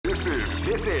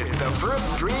This is the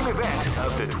first dream event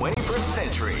of the 21st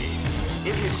century.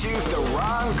 If you choose the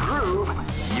wrong groove,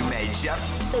 you may just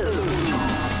lose.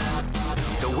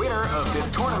 The winner of this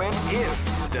tournament is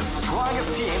the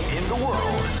strongest team in the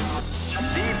world.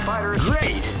 These fighters...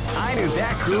 Great! I knew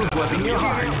that groove was in your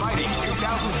heart. Fighting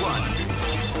 2001.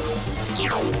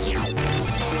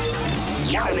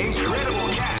 What an incredible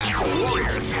cast of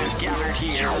warriors has gathered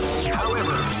here.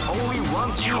 However, only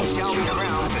one team shall be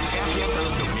crowned the champion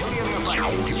of the Millionaire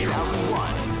Fighting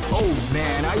 2001. Oh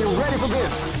man, are you ready for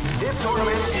this? This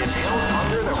tournament is held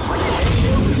under the free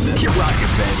ratio system. Keep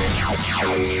rocking, baby.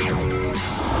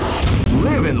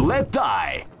 Live and let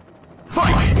die.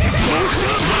 Fight!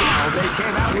 Wow, they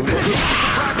came out with this. The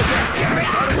art of the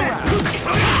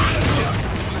combination of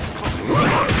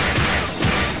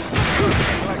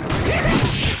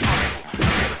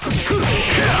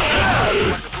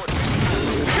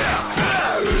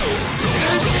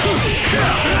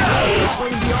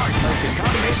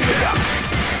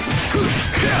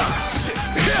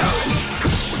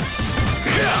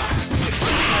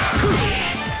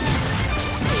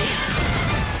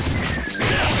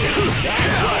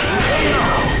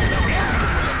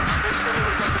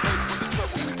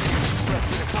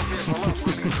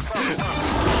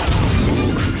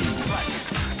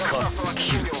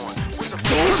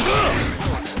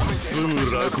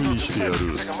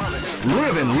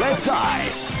Live and let die.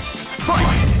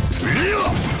 Fight!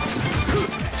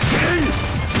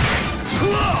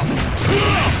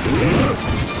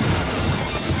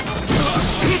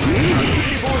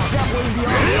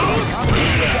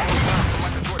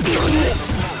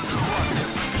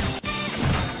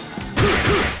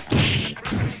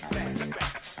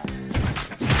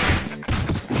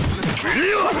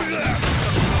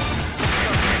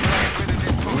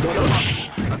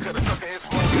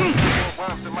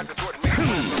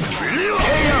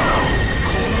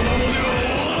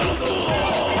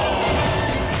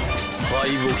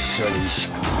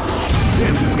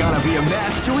 This is gonna be a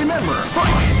match to remember.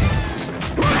 Fight!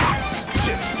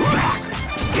 Wow,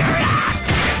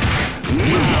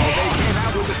 they came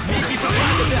out with a sneaky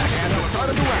surprise attack at the start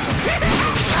of the round.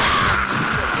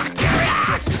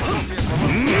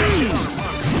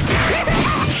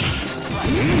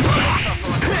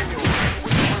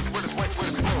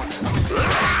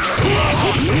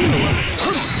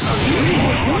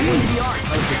 The art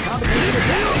of the combination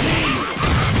attack.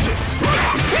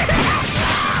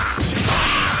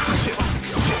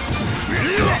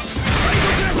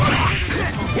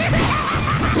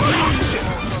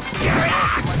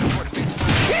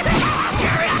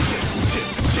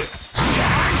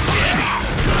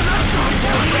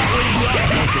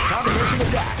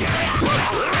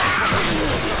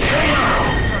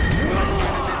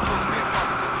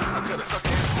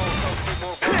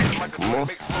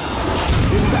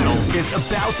 This battle is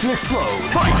about to explode.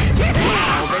 Fight!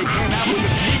 Wow, they came out with a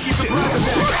sneaky surprise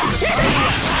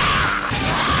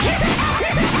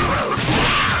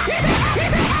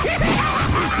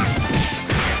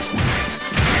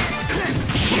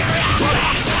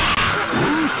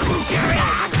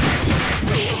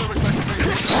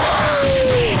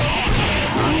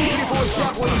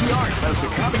the art of the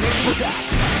combination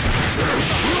attack.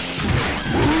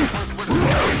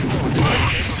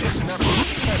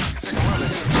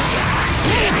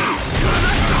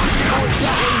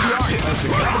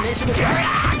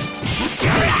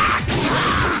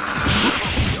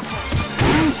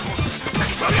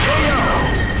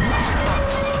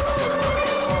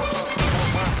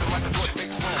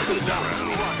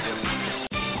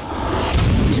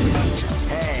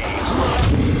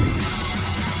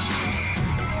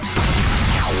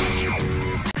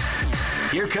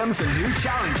 Here comes a new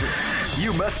challenger.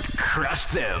 You must crush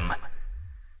them.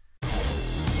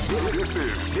 This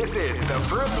is the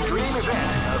first dream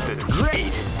event of the...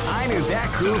 Great! I knew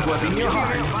that groove was in your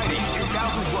heart. Fighting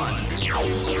 2001.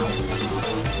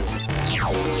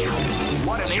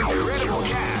 What an incredible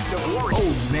cast of warriors.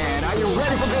 Oh man, are you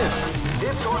ready for this?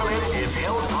 This tournament is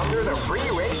held under the free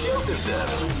ratio system.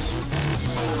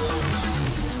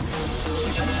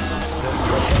 The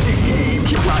strategic game.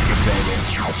 Keep rocking, baby.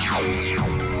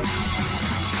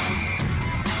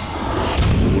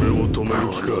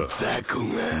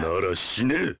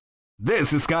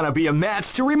 This is gonna be a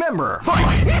match to remember.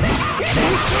 Fight!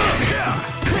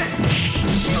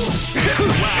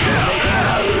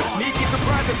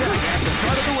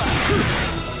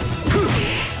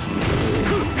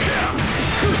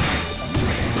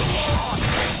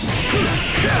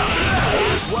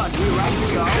 What, we ready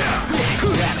to go?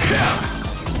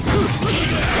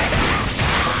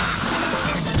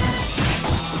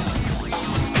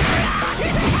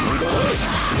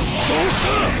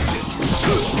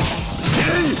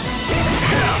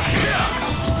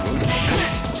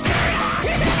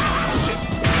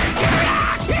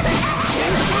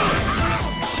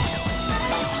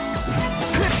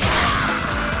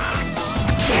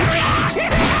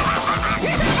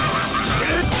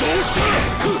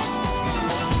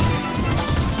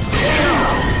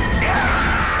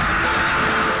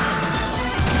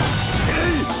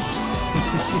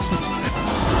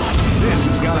 This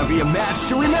is gonna be a match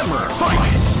to remember.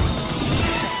 Fight!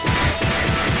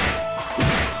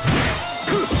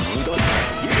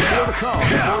 You can feel the call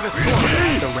before the score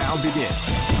as the round begins.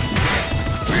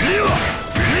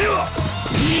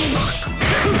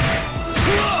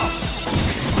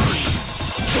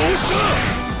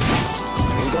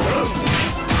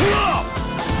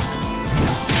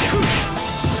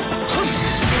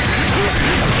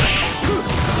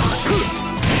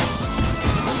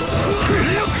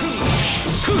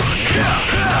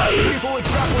 People are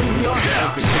grappling the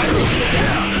arms.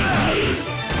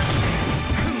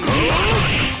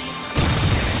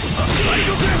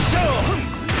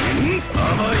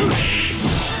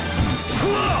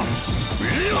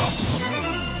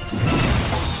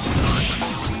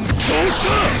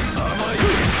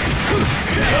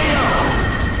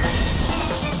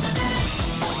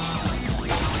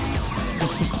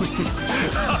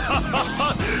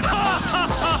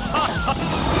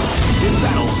 This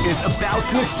battle is about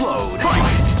to explode.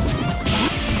 Fight!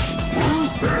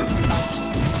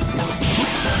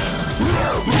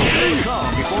 Stay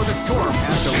calm before the storm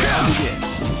has the round begin.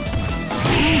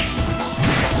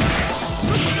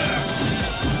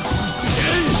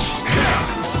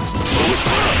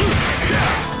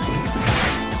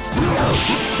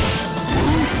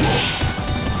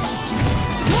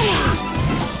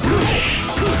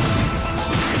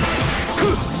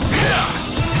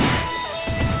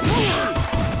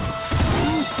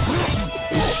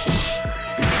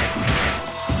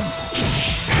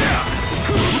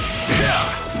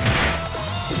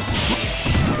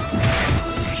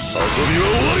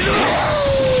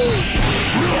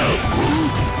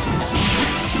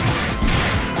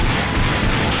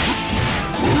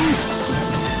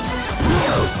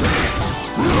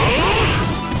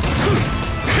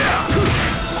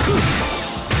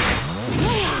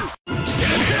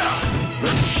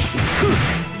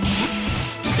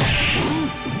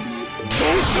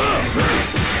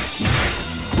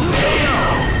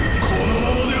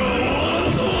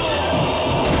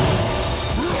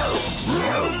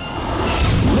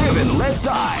 Live and let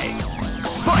die.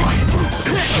 Fight!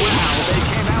 Wow, they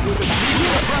came out with a sneaky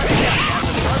surprise attack at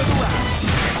the start of the round.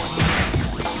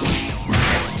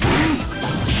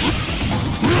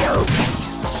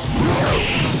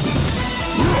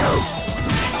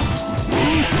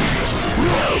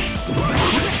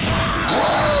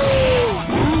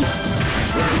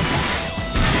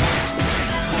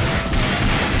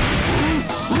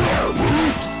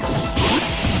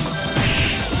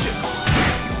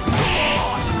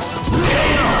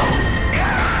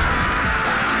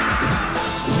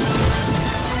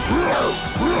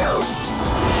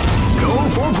 Go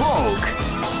for broke.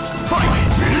 Fight!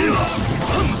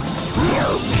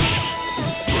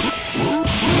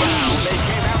 Wow, they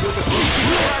came out with a sneaky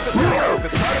surprise attack at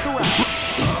the start of the round.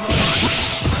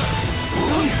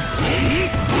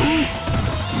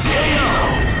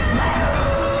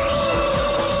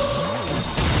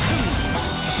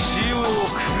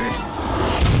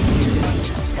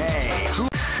 Hey,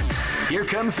 here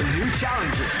comes a new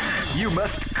challenger. You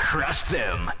must crush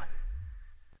them.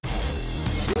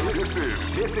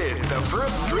 This is the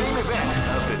first dream event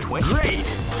of the 20.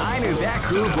 Great! I knew that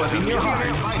groove was in your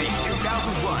heart. Fighting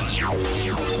 2001.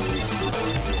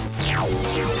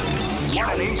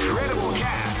 What an incredible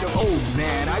cast of... Oh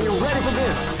man, are you ready for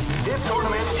this? This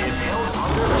tournament is held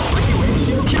under the freeway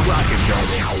shield. Keep rocking,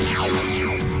 baby.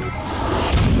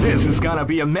 This is gonna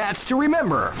be a match to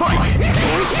remember. Fight!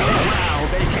 Wow,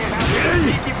 they came out with a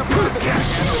sneaky surprise attack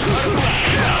at the start of the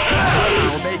round.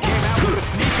 Wow, they came out with a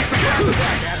sneaky surprise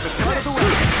attack at the start of the round.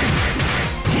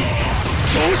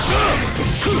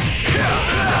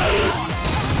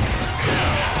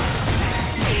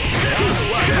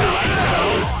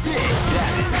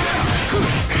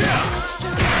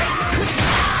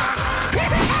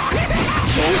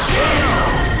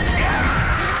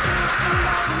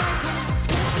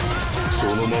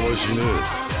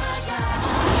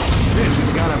 This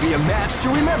is gonna be a match to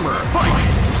remember. Fight!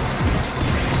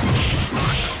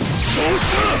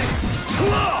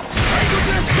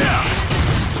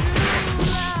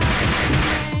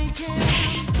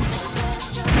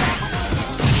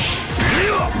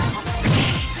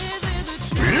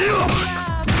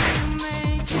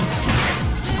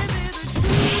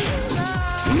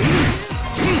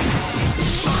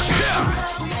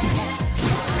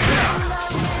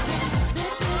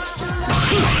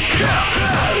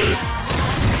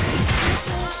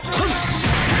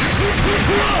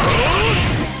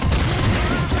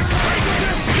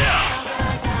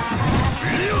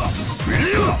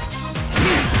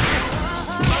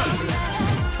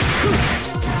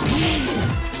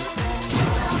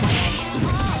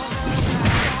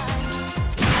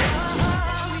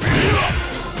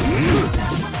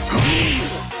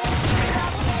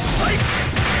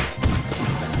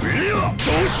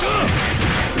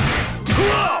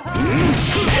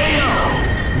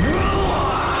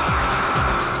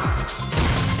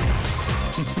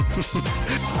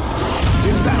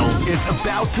 This battle is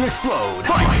about to explode.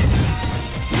 Fight!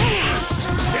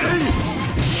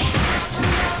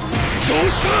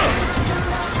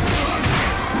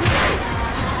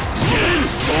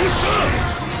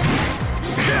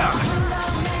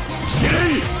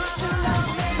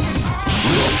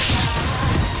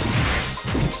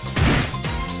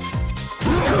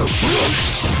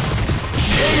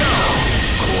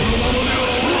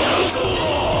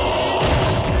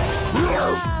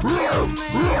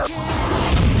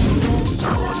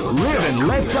 Live and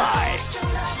let die.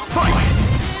 Fight!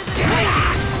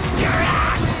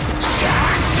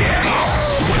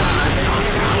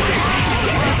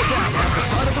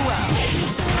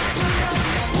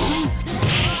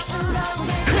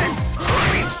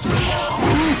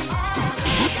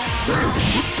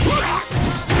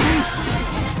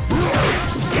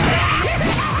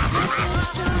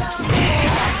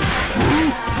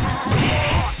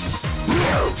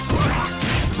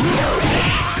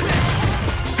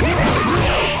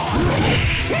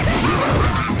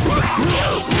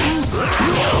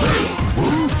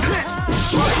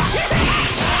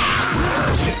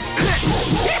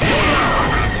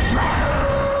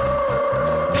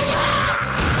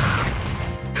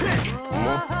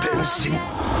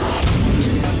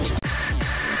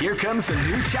 Here comes a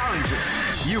new challenger.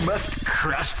 You must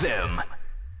crush them.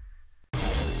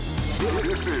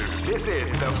 This is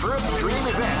the first dream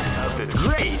event of the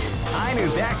great. I knew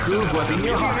that groove was in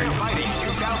your heart. Fighting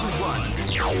 2001.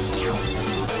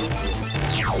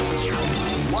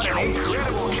 What an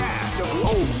incredible cast of.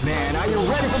 Oh man, are you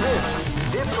ready for this?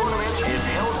 This tournament is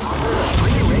held under the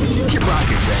free ratio. Keep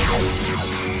rocking, baby.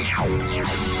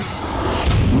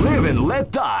 Live and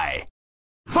let die.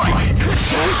 Fight!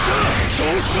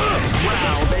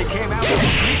 Wow, they came out with a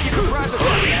sneaky surprise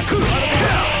attack.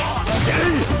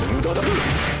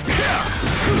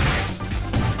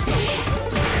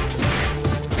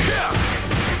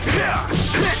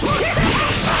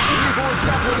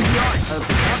 A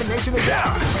combination of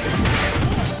down.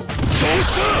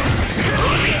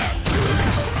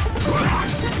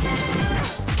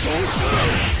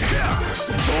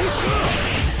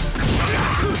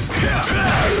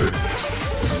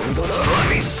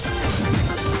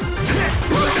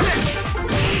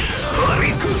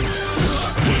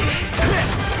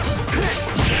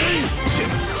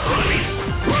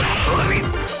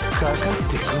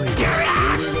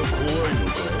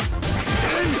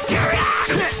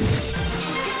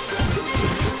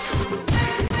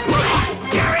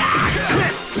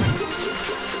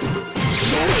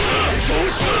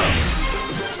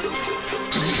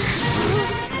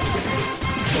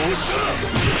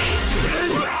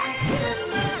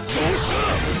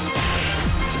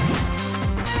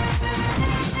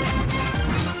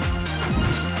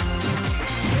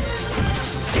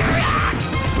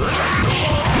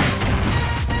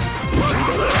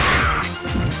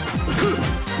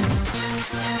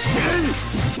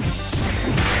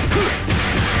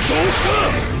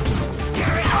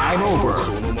 Time over.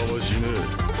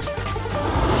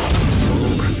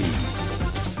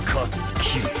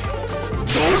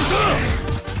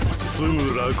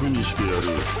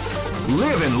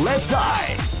 Live and let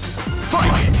die.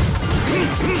 Fight!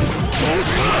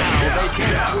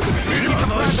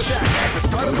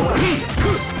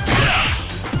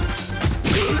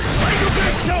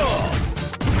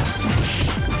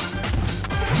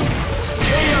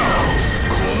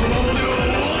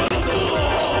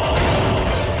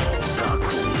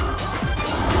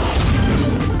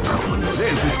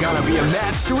 This is gonna be a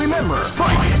match to remember.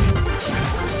 Fight!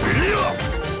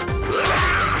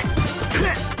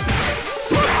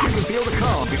 You can feel the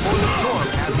calm before the storm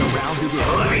as the round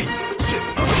begins.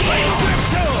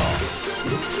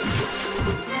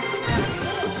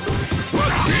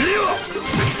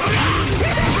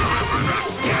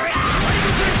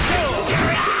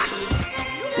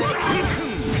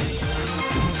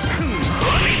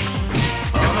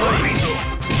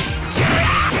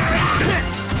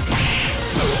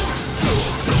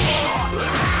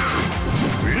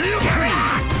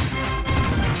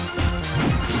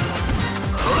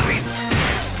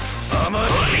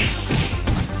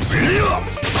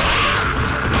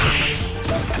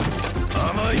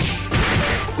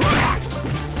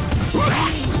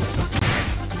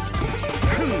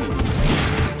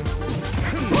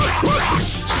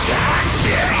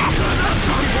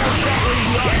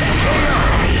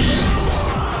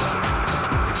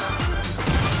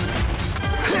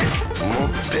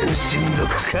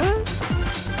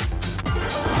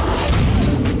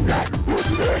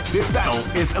 This battle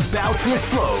is about to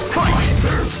explode. Fight!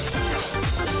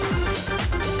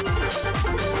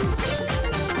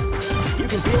 You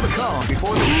can feel the calm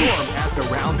before the storm as the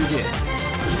round begins.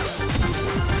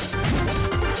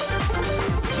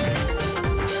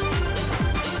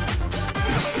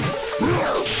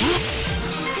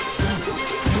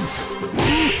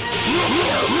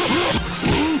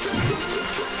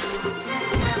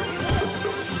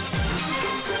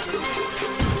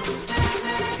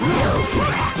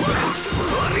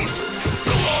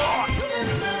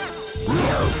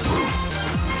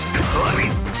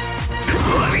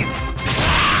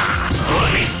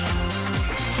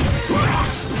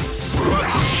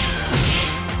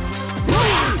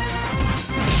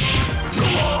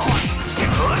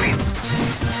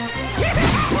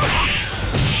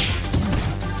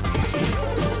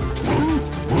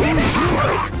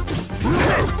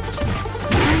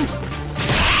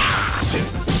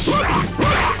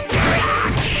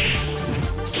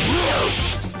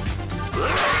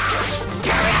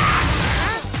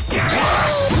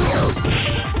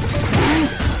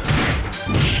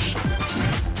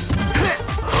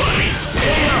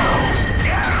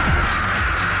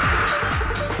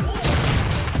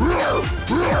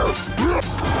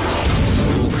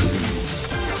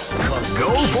 Go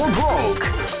for broke!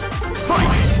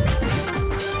 Fight!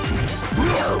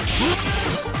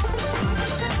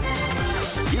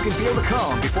 You can feel the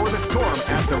calm before the storm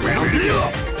as the round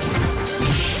begins.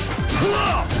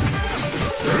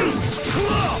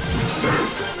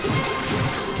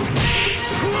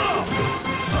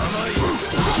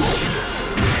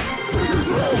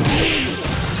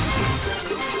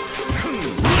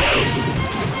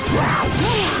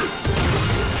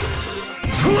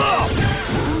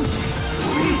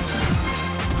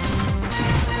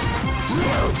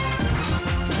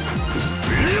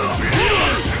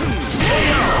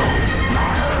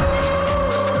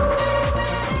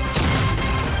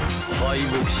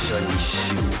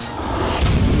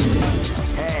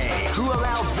 Hey, who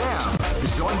allowed them to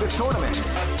join this tournament?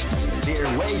 They're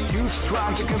way too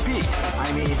strong to compete.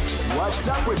 I mean, what's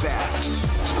up with that?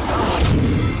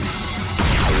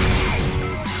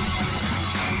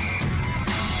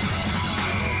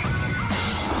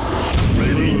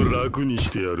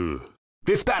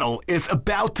 This battle is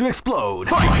about to explode.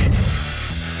 Fight!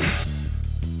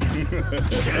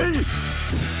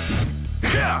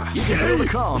 You can feel the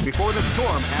calm before the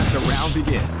storm as the round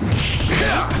begins.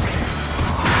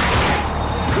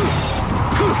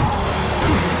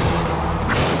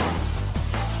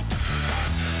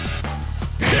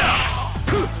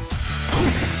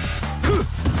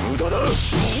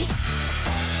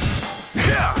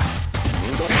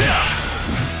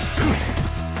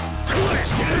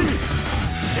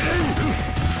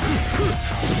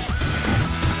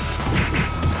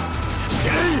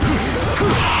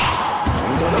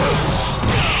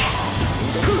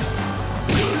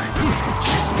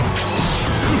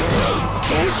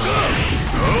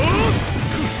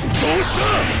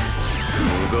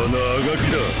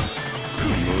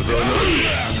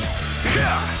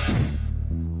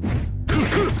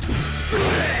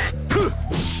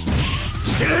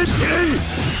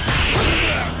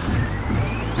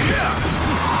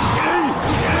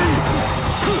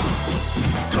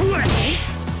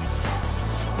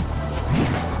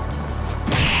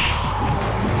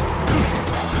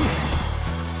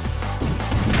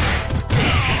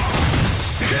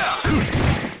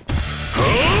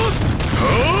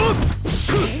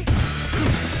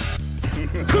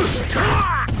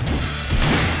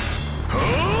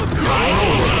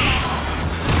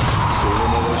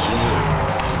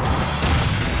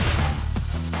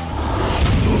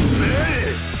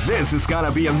 This is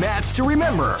gonna be a match to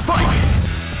remember. Fight!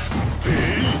 You can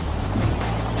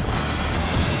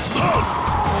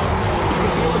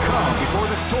feel the calm before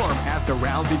the storm as the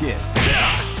round begins.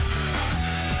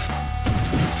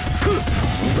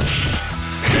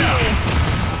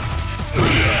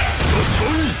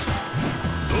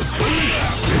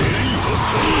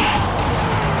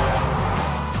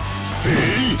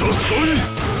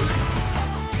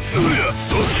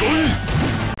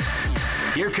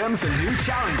 Here comes a new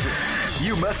challenger.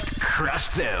 You must crush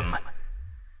them.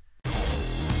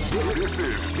 This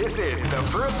is the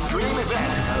first dream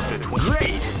event of the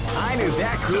Great! I knew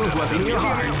that groove was in your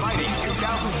heart. Fighting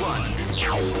 2001.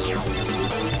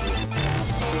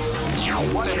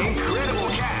 What an incredible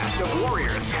cast of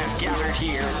warriors has gathered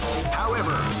here.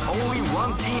 However, only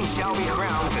one team shall be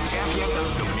crowned the champion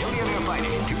of the Millionaire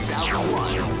Fighting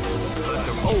 2001.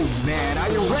 Oh man, are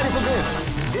you ready for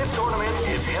this? This tournament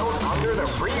is held under the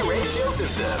free ratio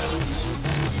system.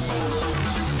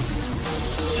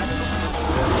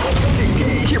 The strategic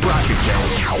game. Keep rocking,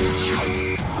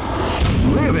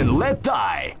 Live and let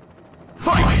die.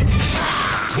 Fight!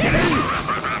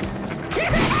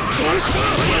 They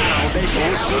came out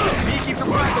with a sneaky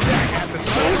surprise attack at the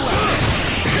start of the round.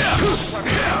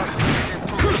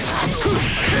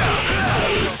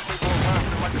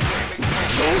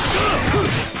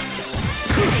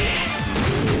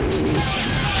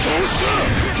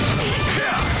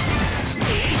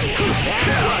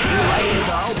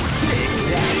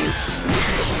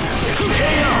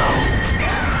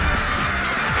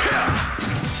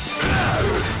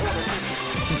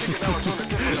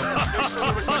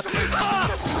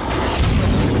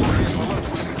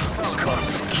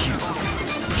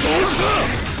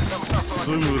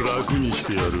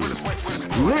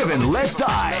 Live and let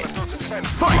die.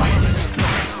 Fight!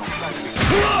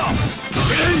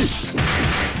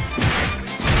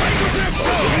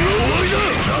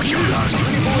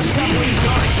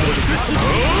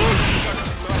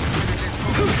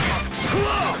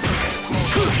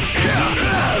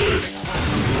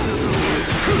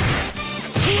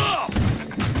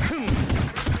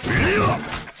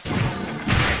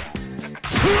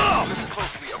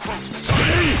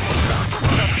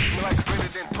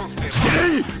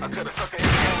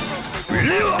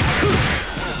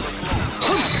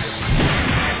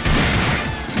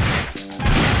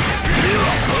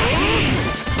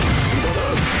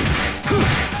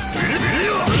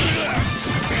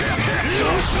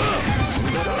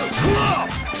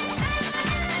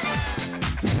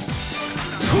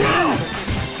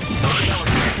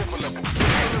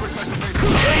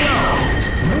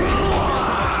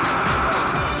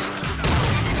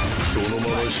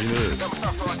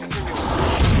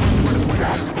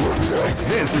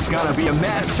 This is gonna be a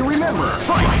match to remember.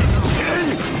 Fight!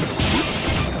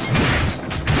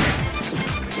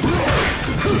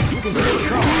 You can stay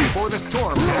calm before the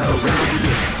storm has a river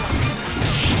begins.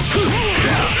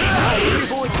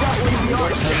 People is battling the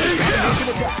arc as they make an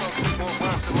attack.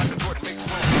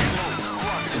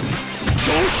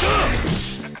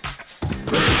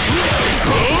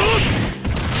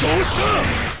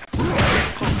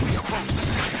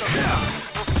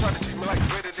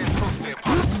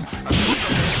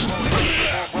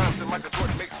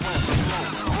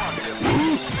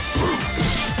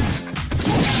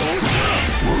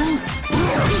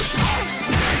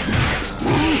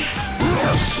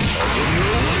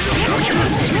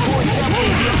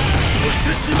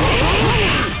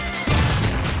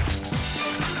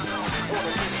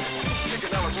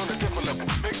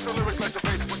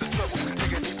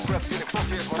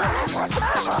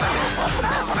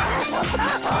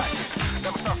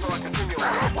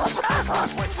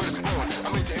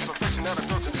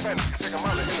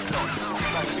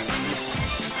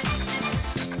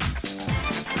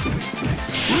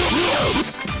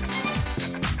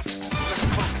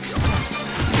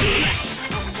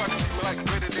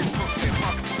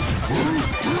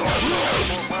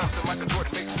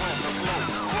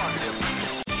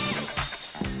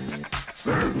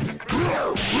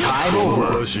 Time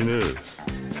over.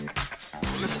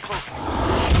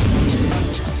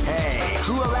 Hey,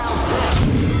 who allowed them?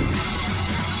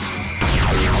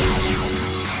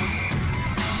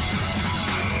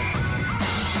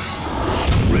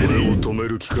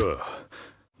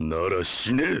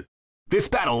 This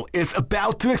battle is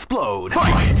about to explode.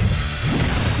 Fight!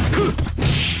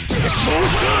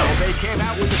 They came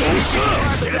out with the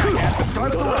surprise attack at the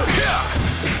start of the round.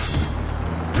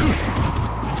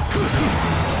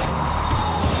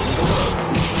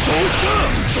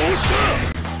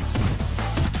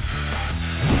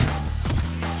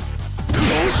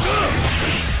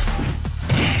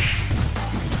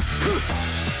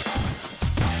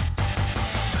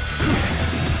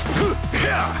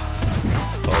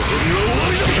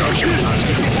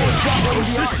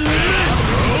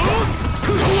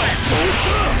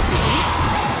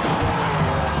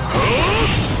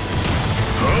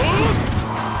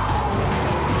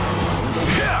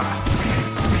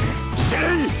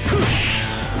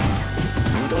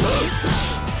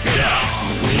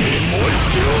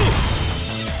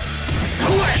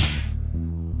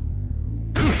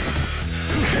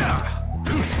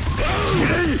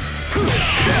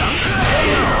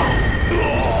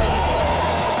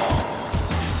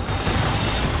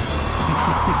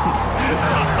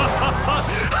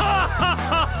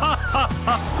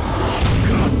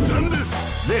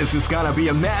 This is gonna be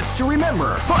a match to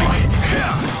remember. Fight!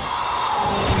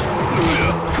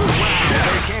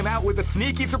 They came out with a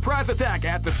sneaky surprise attack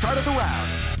at the start of the round.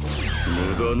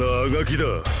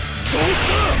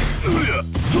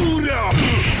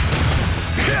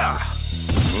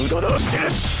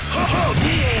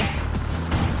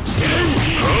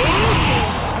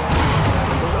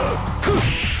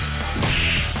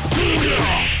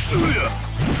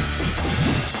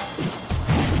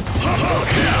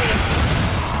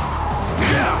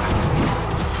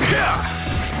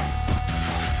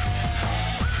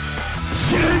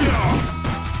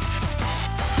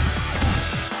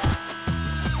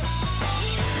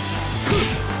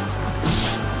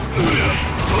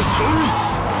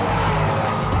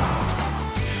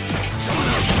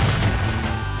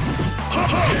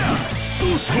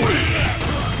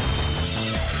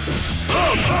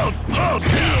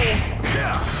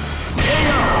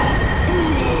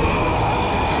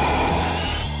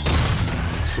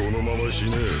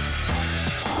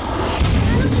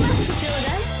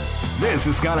 This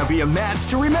is gonna be a match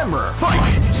to remember.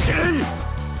 Fight! Shadow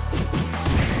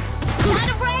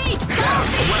Blade!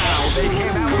 Wow, they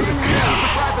came out with a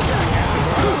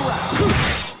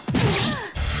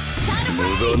Shadow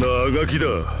Blade! 無駄なあがきだ。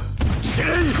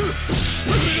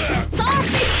Soul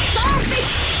Fist! Soul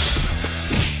Fist!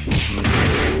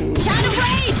 Shadow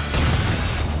Blade!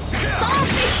 Soul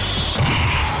Fist!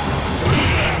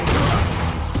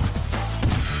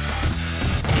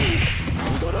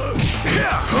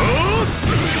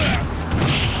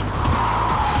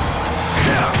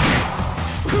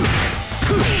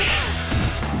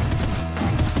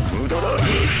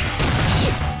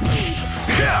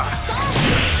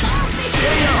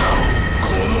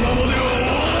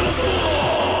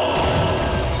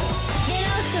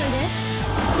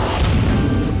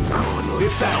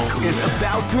 This battle is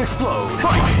about to explode.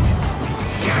 Fight!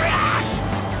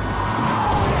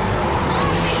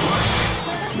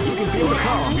 You can feel the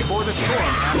calm before the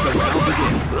storm as the round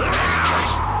begins.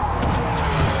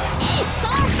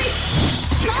 Soul Fist!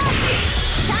 Soul Fist!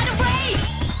 Shadow Blade!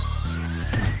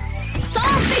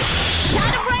 Soul Fist!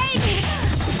 Shadow Blade!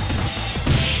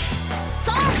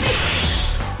 Soul Fist!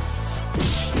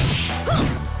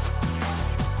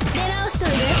 出直しとい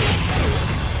で。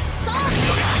Soul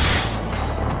Fist! Soul Fist!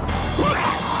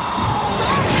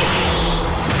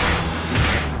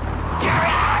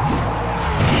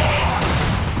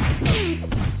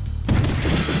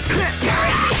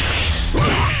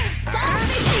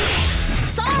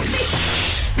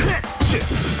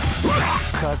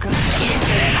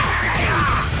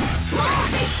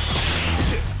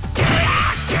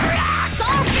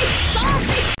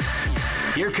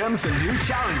 Here comes a new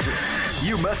challenger.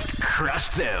 You must crush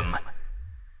them.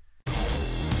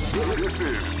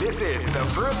 This is the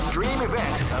first dream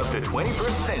event of the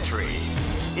 21st century.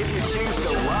 If you choose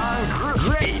the wrong group,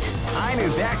 great! I knew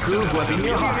that group was in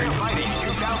your heart. Fighting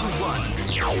 2001.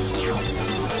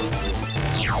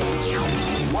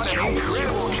 What an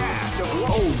incredible cast of...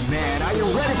 Oh man, are you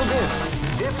ready for this?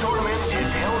 This tournament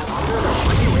is held under the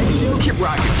free ratio. Keep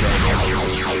rocking,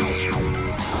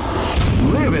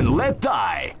 live and let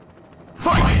die.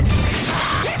 Fight!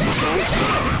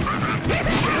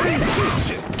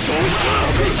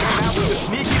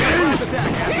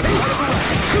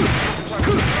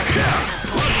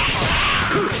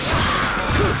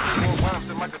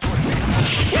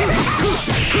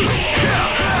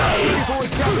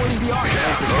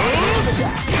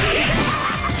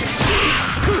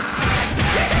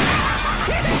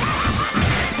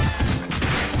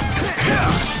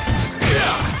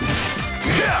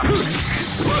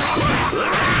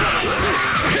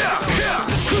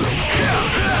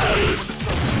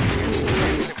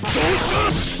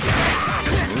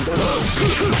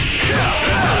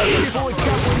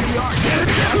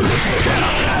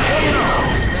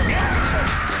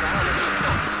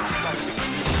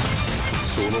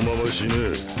そのまま死ね。どう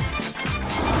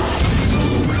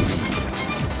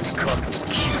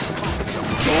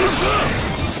した？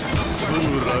すぐ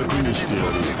楽にしてやる。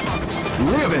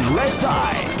Live and let die.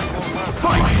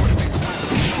 Fight!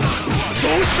 ど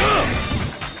うした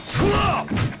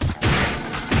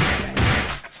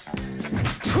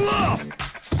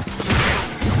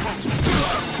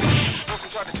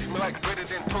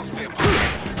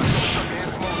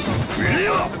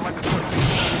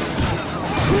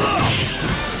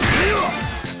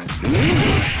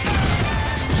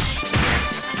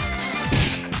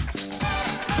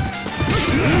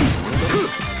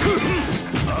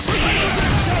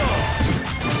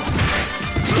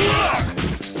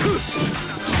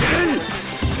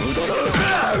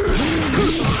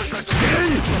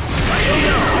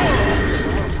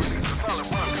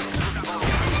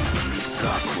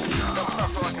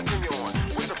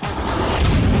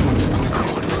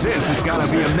？This is gonna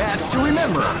be a match to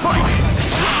remember. Fight!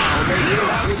 Wow, they get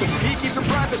out with a sneaky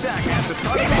surprise attack at the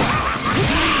start of the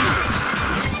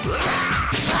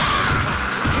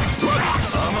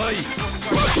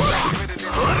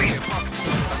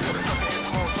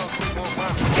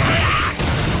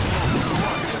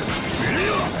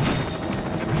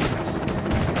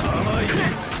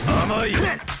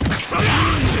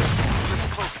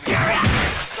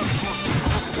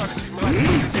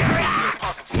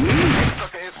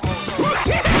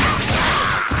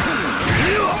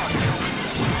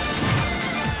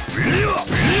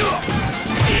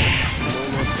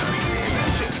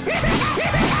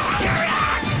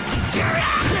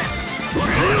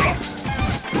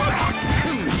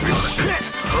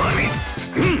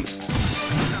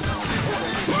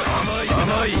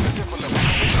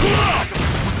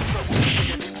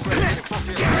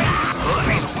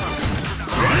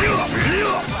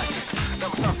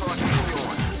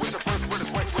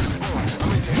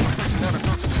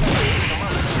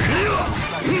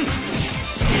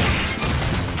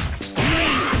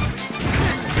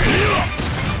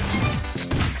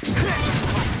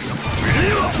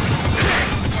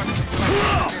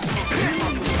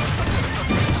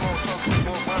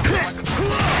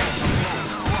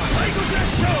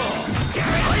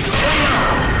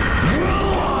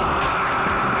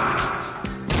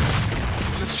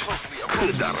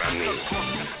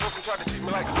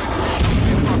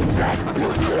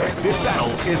This battle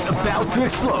is about to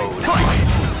explode. Fight!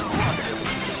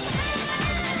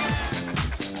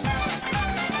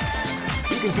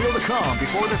 You can feel the calm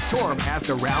before the storm as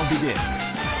the round begins.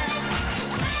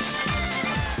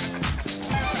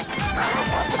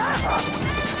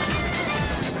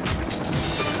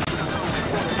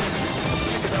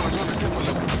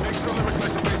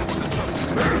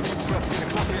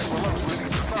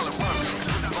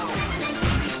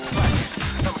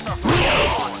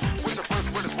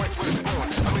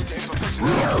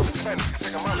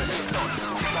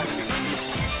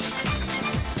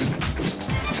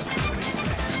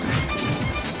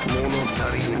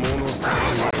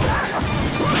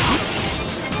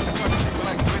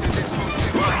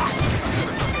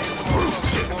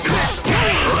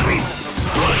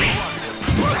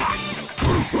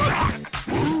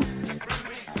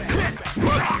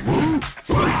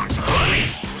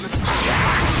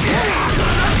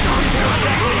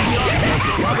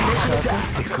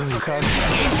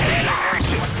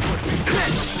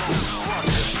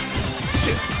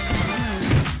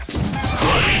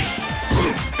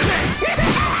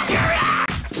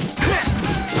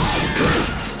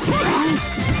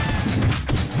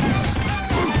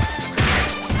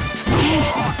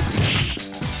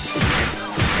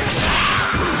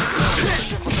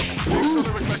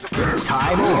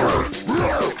 Time over.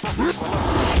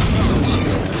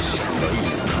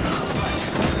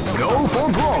 Go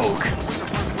for broke.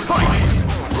 Fight.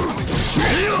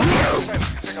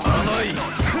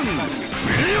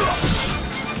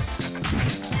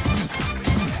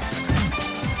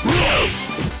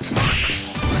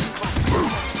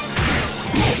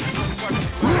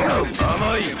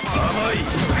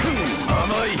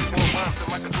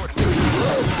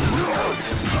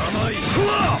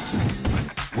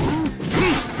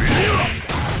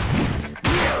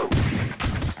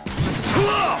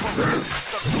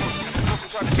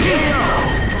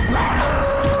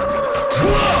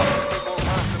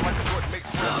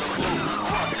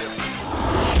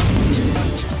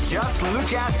 Just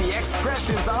look at the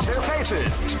expressions on their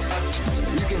faces.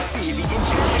 You can see the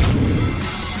intensity.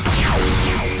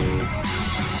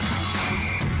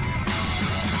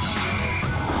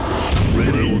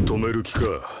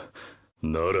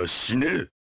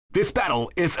 This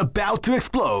battle is about to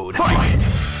explode. Fight!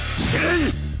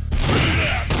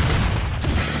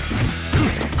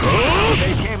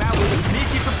 They came out with a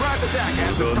sneaky surprise attack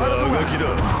at the start of the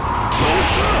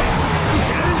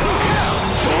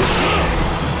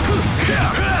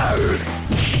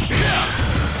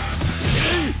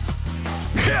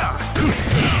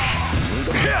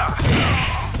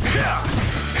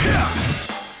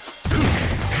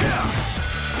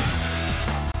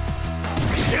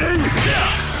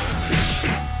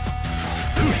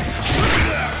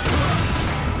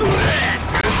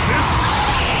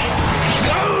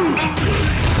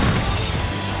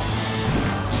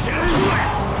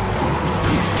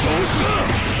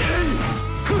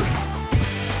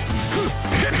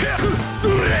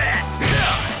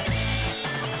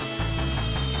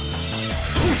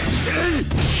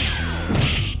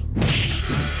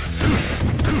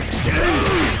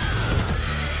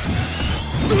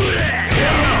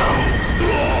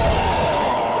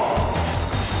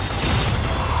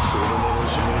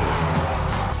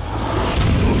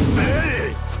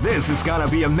This is gonna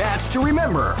be a match to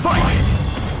remember. Fight!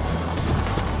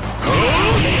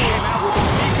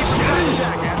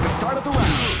 At the start of the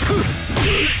round.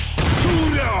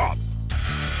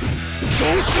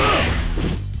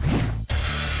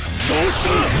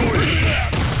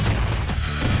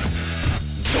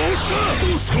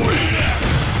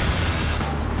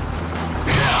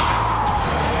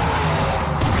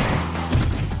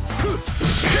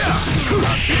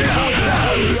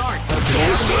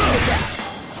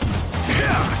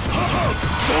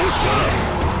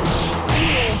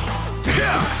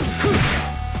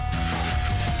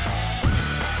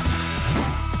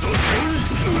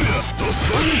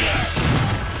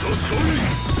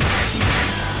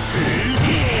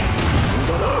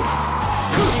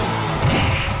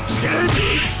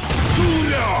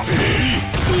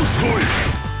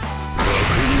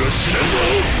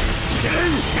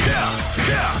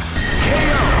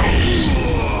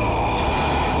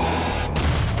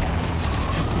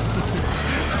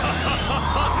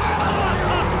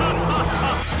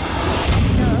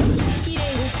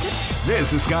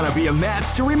 This is gonna be a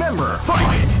match to remember.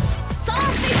 Fight!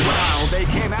 Wow, they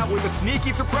came out with a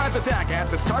sneaky surprise attack at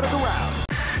the start of the round.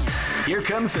 Here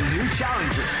comes a new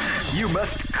challenger. You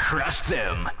must crush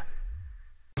them.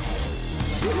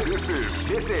 This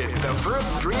is the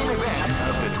first dream event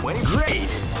of the 20.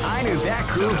 Great! I knew that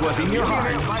groove was in your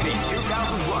heart. Fighting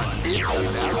 2001 is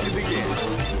about to begin.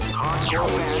 Hardcore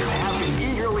fans have been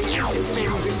eagerly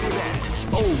anticipating this event.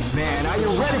 Oh man, are you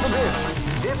ready for this?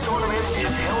 This tournament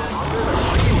is held under the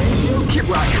free ratios. Keep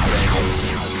rocking.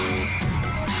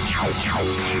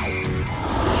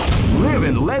 Live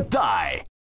and let die.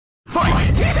 Fight! Wow,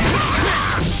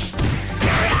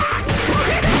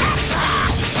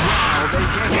 they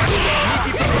can't get the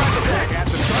sneaky surprise attack at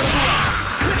the start of the round.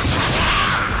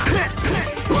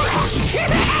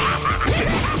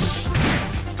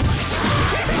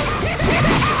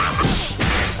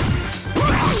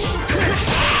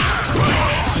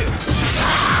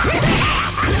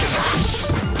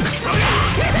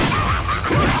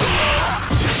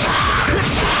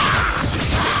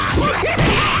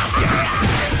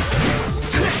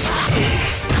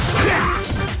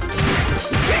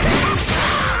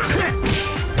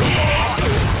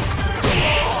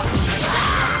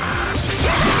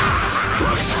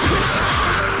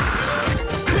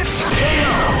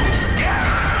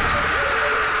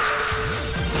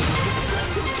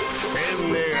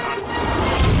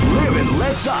 Live and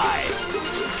let die.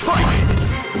 Fight!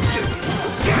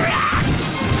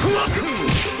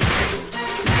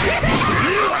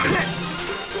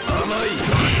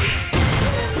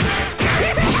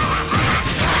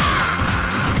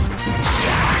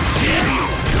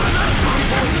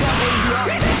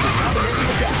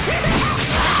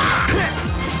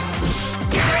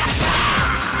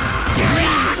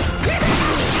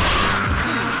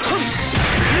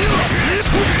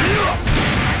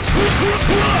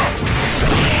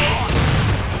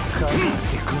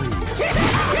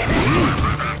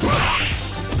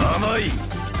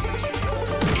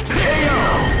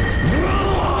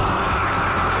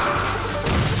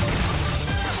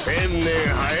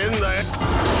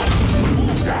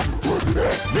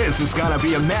 This is gonna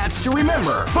be a match to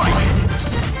remember. Fight!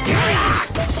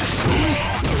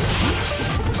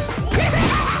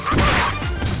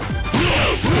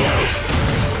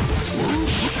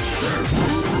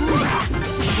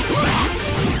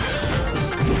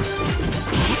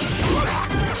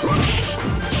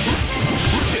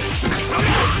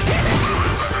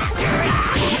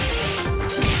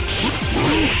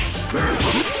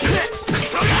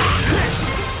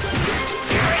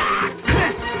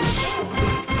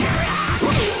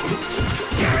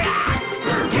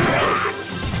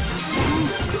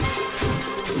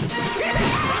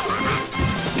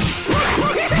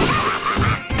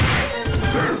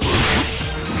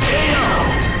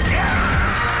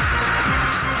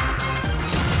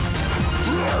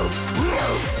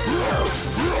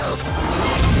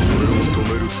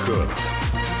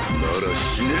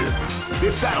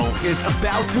 This battle is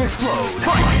about to explode.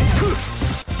 Fight!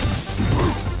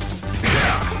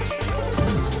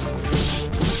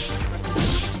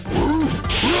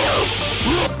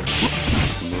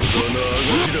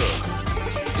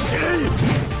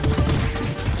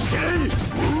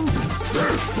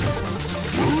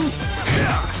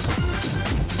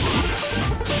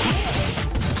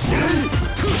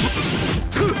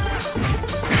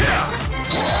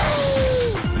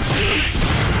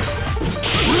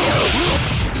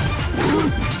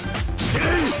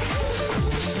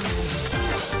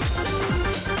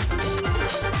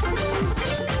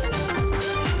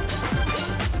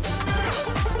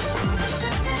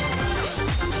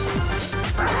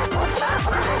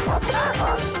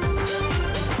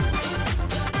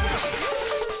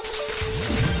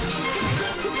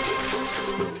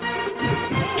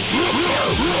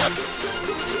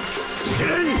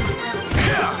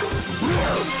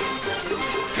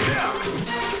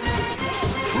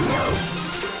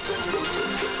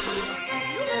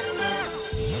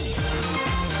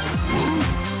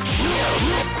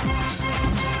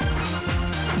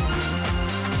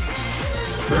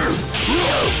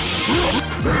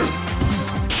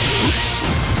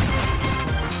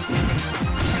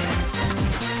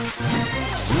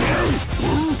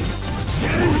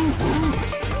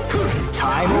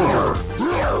 Time over.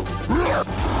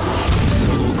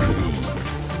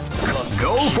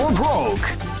 Go for broke.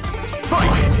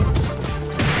 Fight!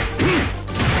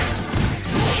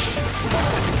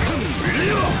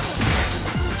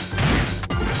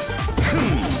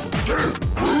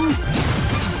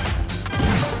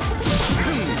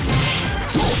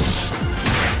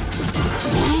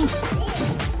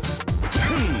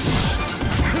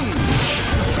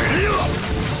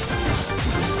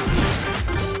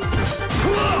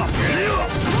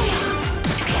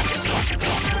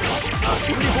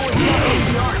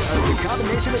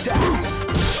 Combination attack.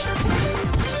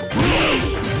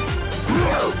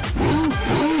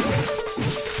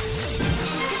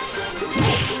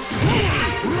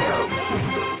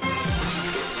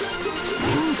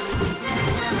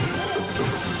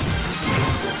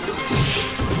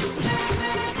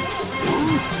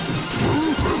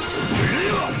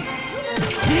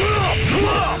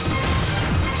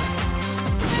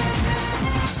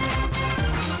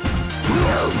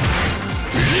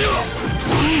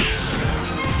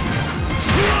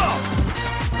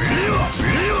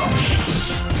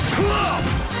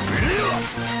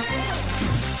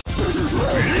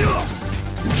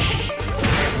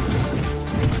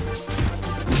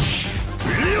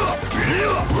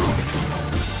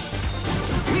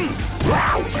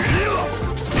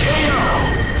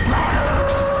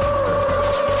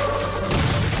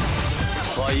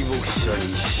 敗北者に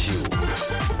死を。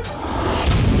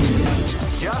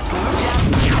 Just look at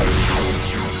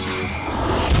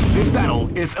this battle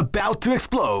is about to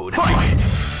explode. Fight!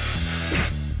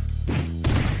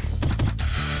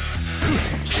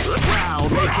 Wow,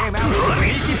 they came out with a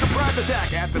sneaky surprise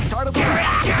attack at the start of the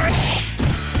round.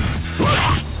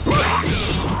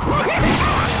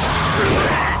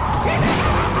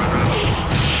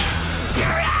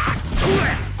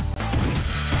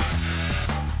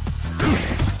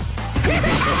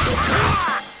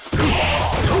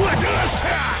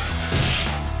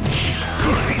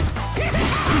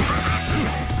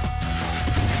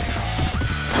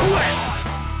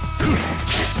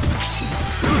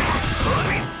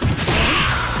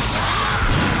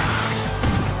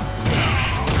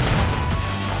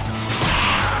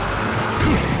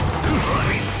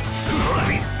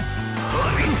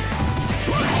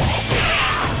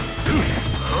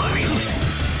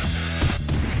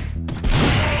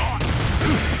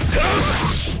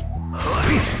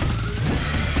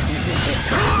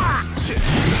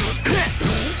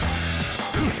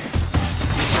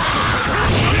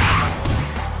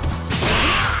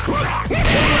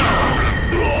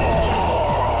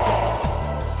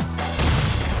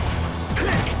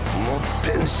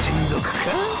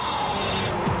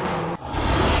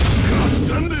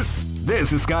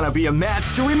 This is gonna be a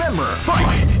match to remember.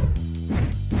 Fight!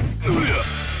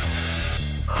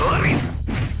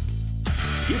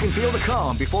 You can feel the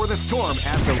calm before the storm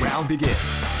as the round begins.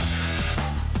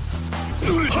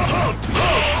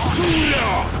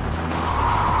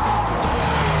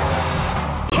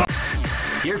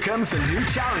 Here comes a new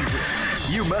challenger.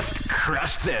 You must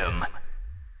crush them.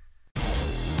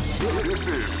 This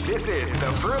is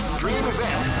the first dream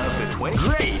event of the 20.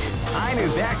 Great! I knew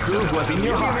that groove was in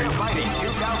your heart. Fighting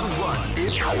 2001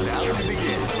 is about to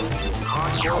begin.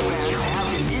 Hardcore fans have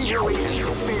been eagerly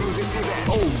anticipating this event.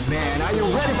 Oh man, are you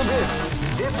ready for this?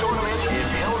 This tournament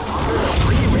is held under the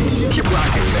free ratio. Keep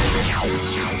rocking, baby.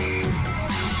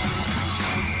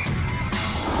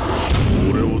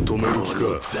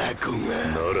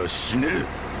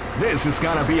 This is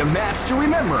gonna be a match to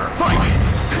remember. Fight!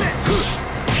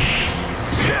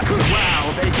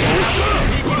 Wow, they came out with a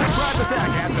sneaky surprise attack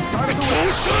at the start of the round.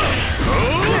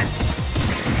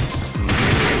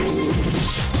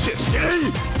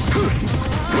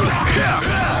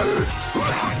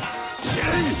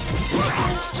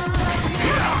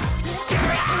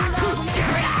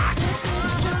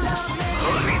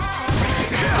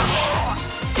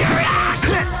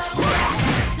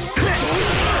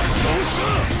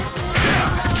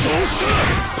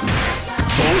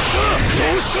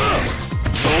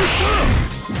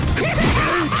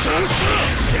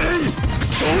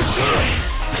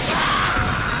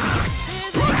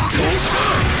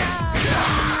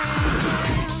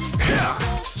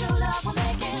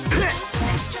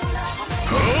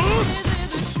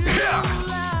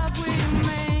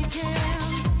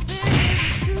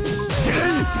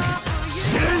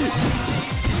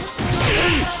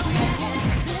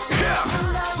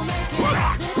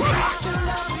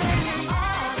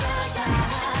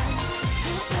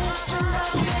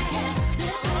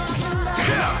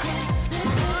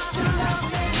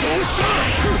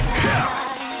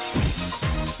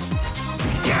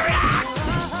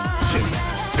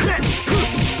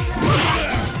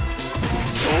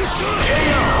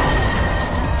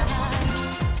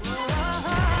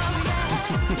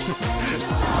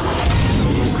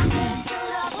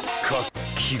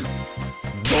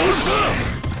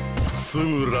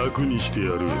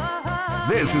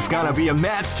 This is gonna be a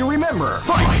match to remember.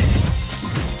 Fight!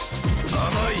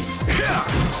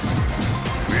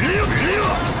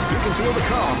 You can feel the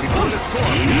calm before the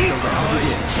storm.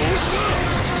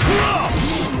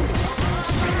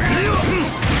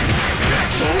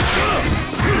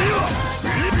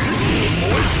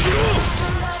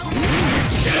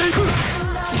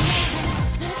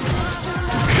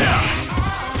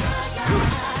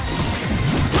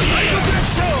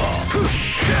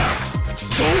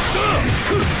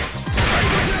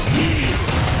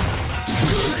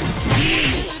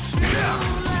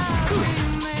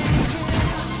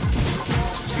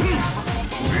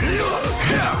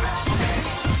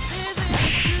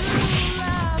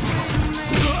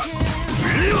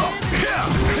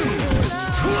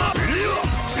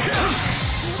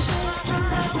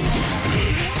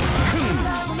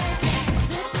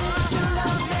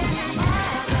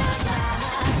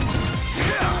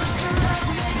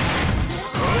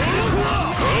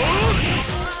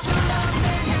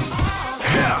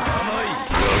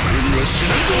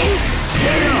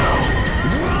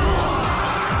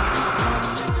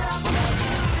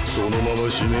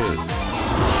 しねえ。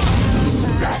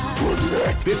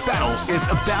 This battle is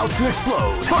about to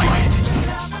explode. Fight!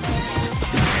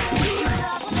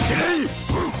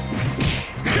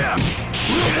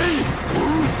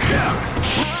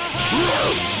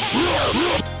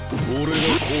 俺が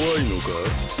怖いのか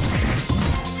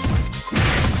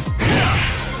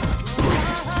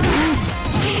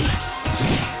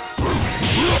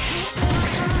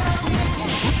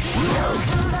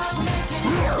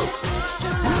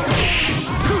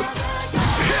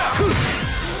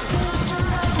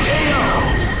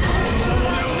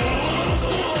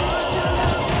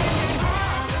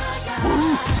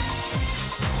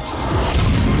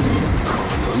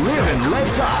？Live and let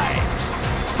die.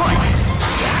 Fight!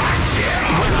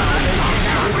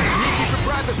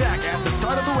 Surprise attack at the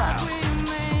start of the round.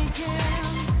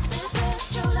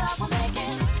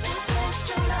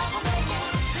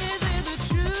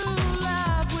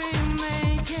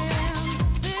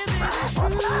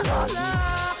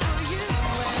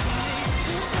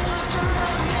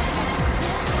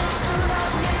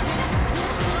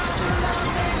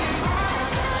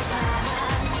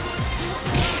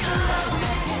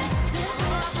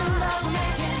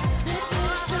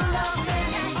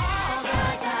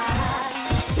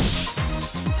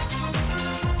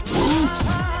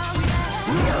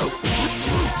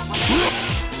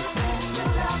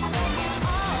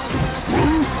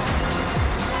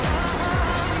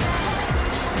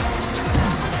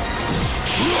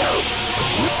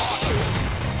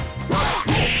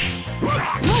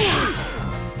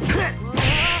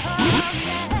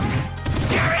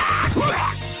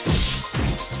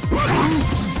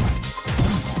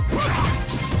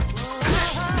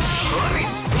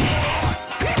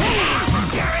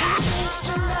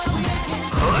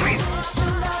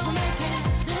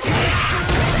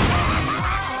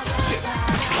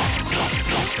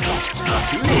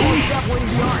 Definitely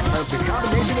the art of the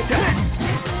combination attack.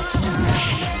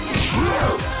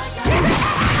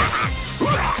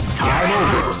 Time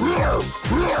over.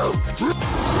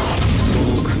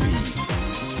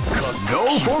 Go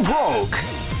for broke.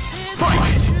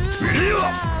 Fight. You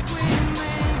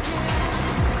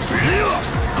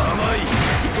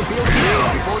can feel the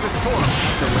power before the storm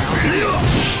as the round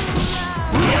begins.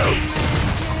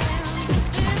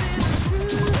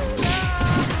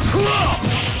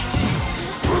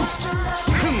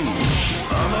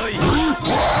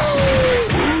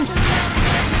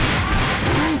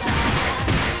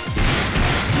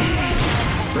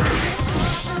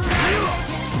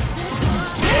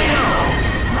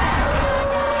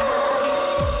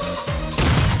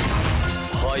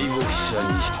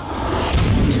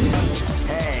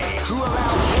 Hey, who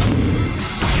allowed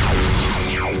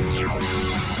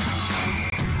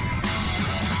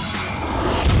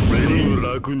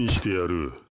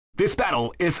This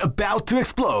battle is about to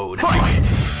explode. Fight!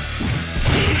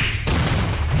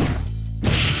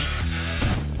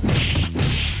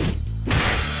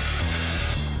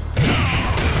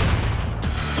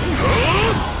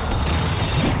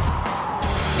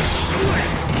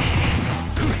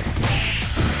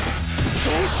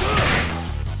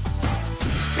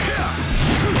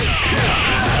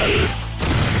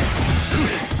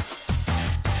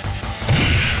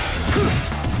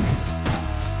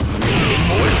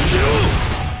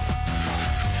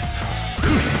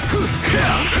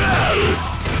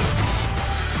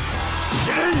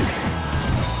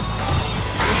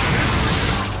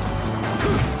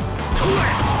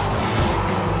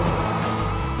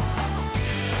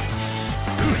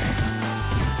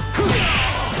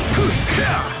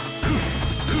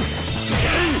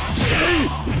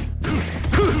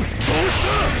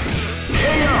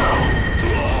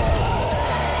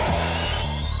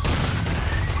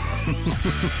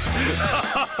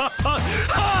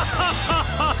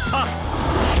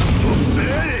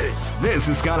 This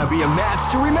is gonna be a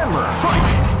match to remember.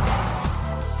 Fight!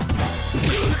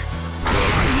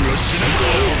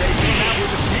 They came out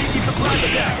with a sneaky surprise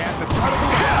attack at the start of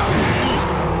the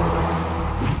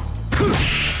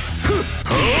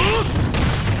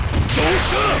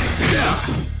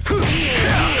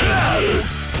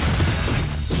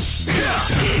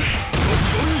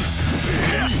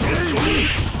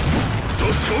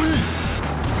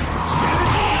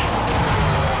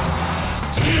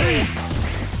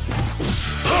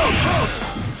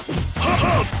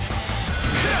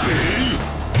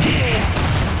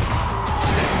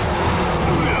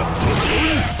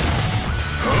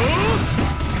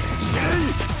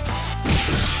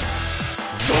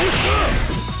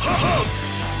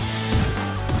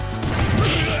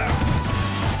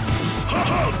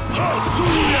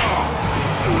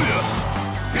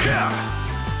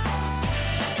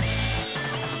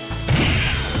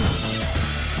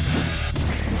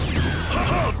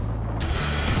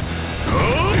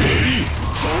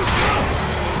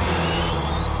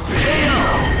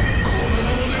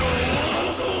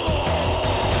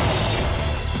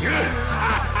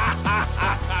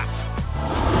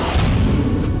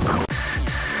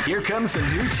comes a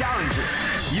new challenger.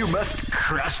 You must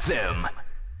crush them.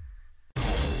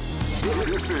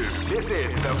 This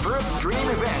is the first dream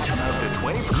event of the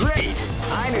 20th. Great!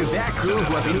 I knew that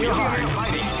groove was in your heart.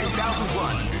 Fighting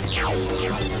 2001.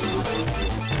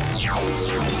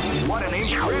 What an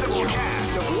incredible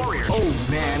cast of warriors. Oh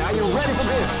man, are you ready for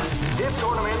this? This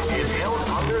tournament is held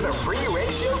under the free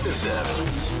ratio system.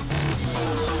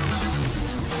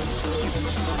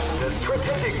 The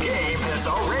strategic game has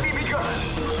already begun.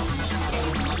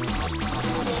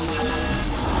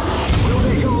 Will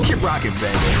they go? Keep rocking,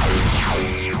 baby.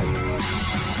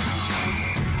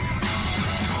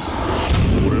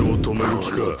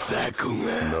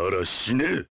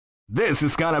 This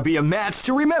is gonna be a match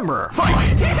to remember.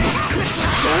 Fight!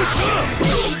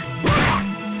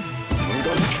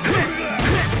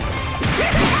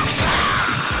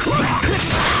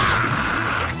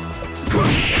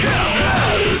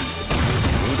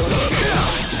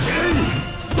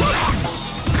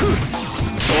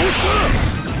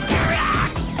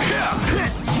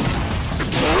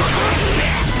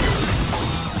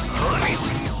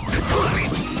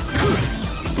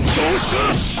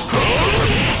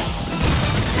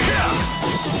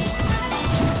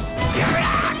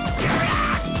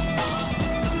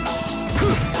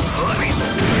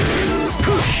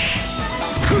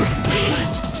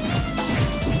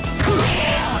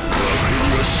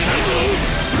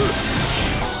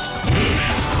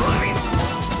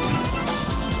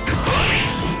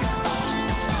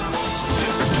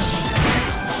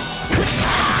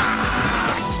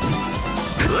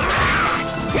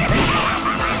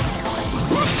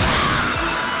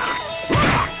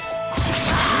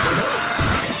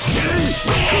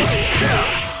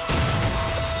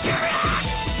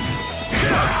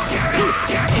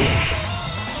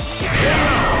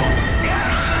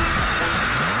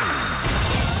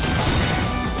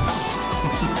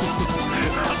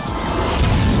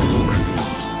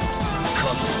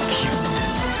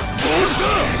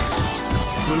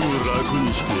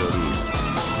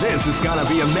 This is gonna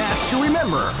be a match to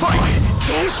remember. Fight!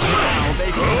 Now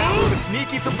they go out with a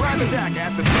sneaky surprise attack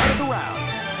at the start of the round.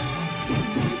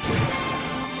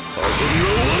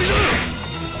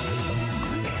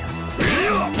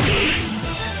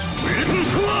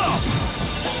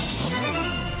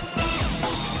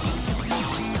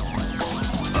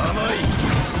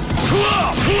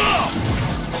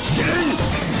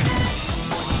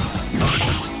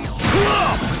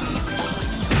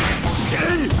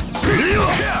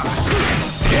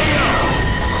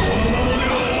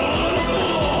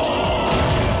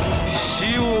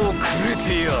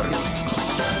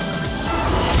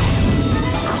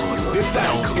 This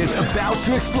battle is about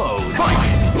to explode.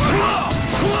 Fight!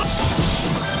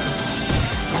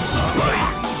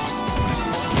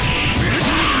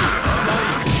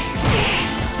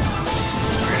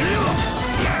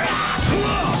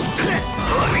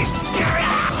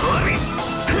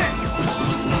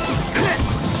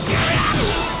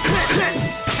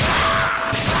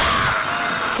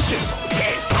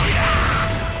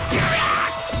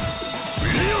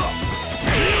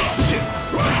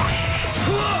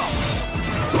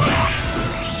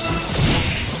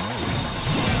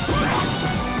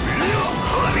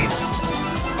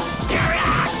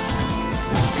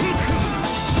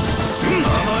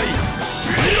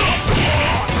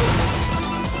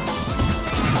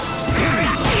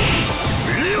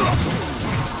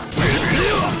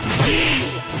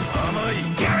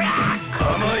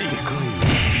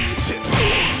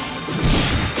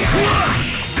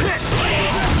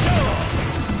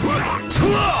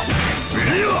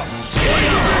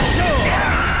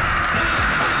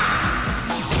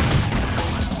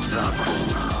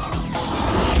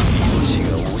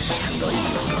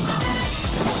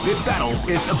 This battle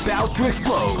is about to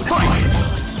explode. Fight!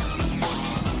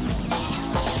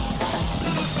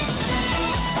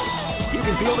 You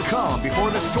can feel the calm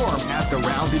before the storm as the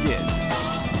round begins.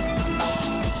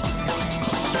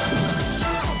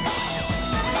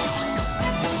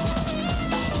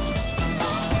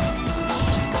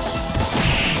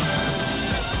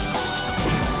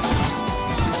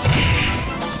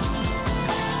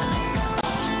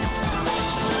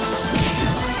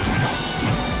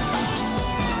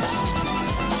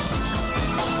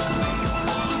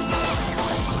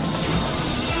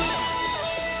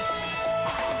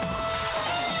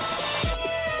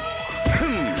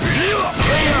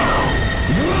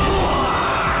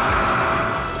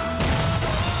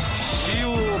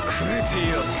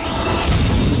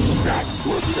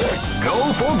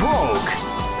 Go for broke!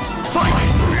 Fight!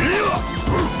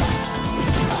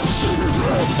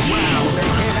 Wow, they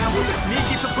came out with a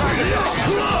sneaky surprise attack at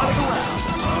the start of the round.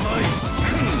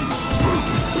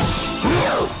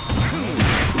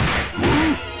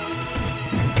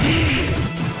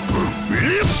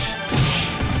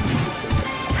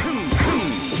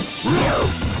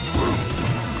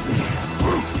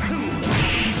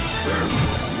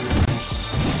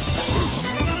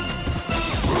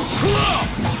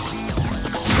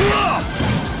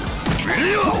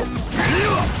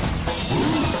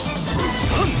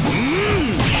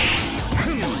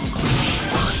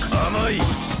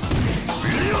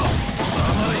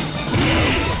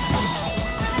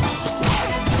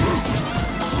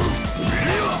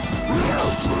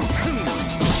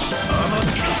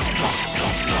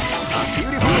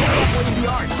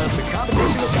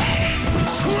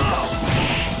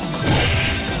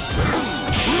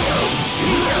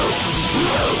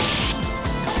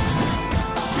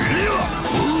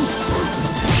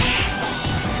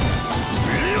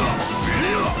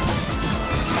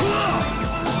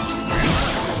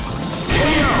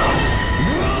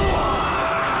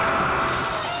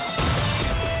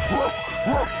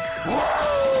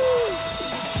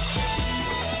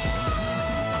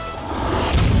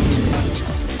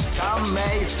 Some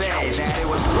may say that it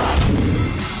was fun.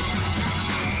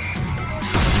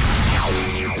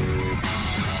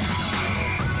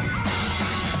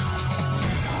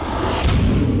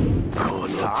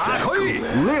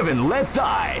 Live and let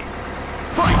die.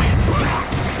 Fight!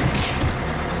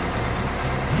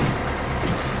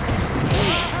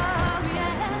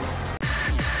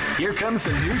 Here comes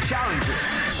a new challenger.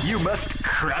 You must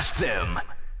crush them.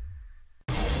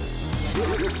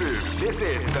 This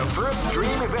is the first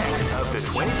dream event of the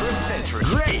 21st century.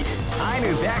 Great! I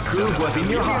knew that groove was in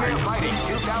your heart. Fighting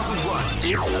 2001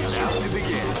 is about to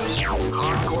begin.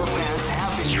 Hardcore fans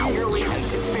have been eagerly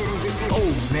anticipating this event.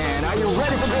 Oh man, are you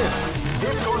ready for this?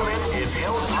 This tournament is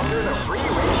held under the free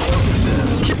ratio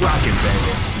system. Keep rocking,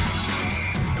 baby.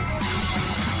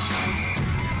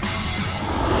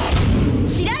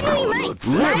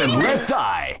 Live and let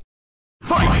die.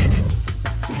 Fight!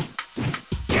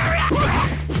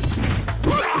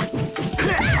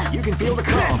 You can feel the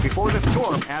calm before the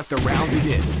storm as the round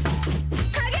begins.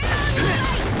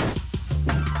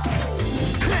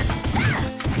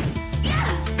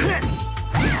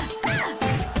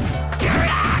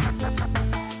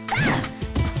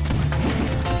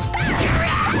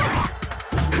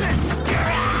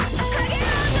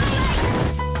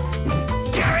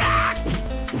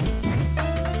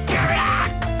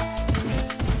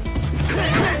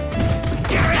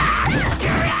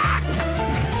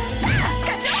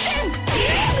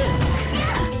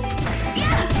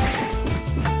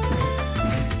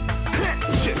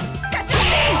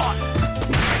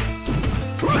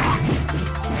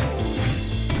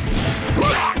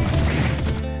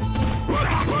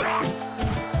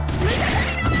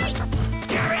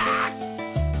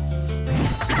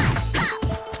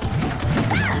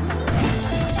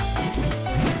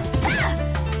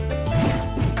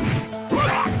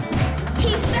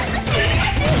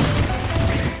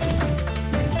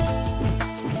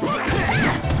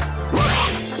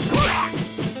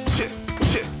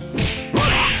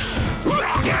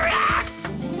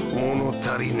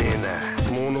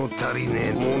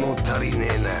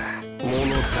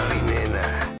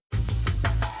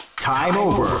 Time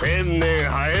over.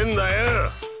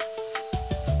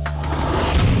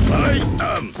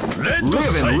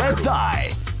 Live and let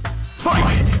die.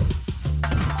 Fight!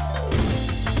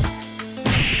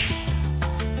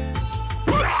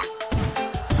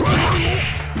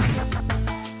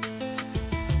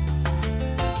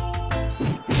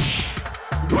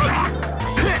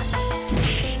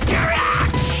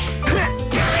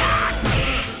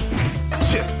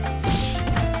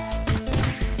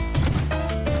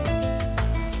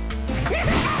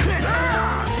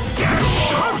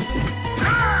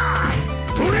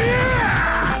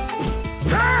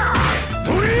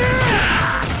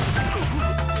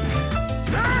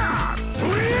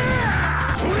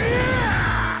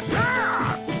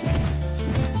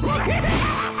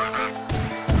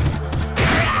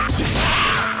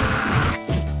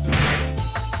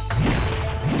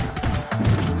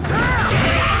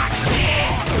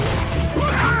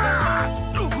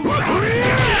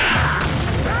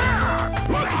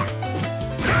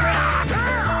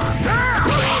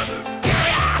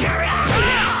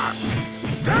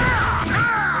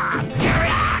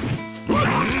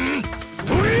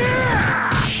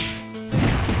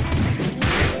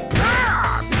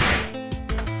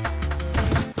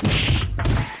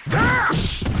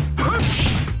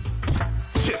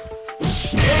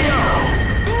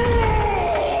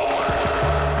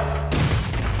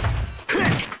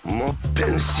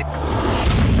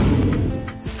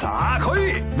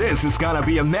 This is gonna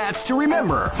be a match to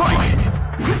remember. Fight!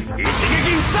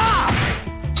 Ichigeki stops!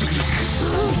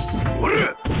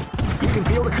 You can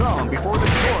feel the calm before the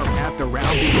storm at the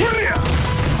round begins.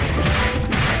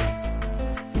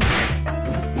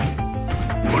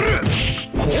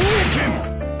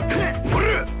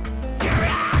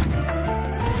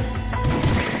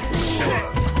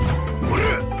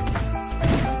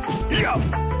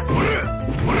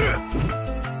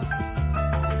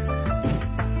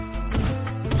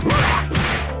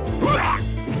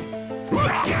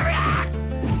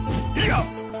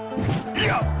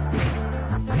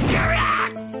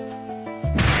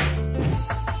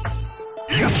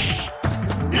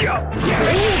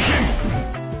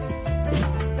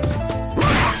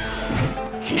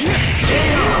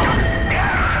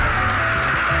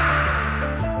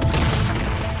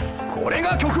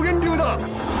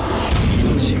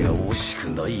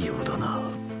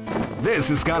 This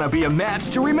is gonna be a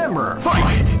match to remember.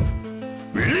 Fight!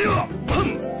 Wow,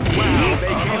 they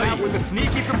came out with a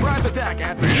sneaky surprise attack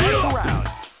at the end of the round.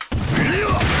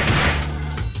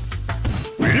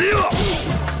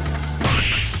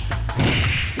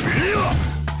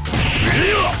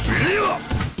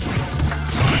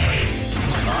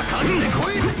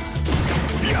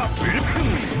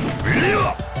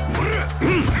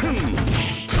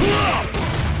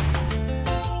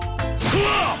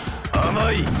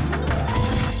 甘い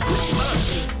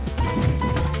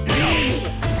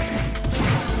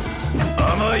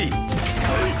甘いう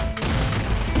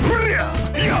りゃ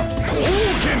いや貢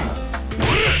献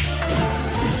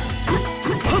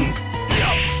パンいや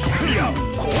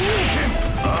貢献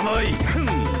甘い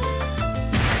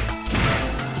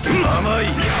甘い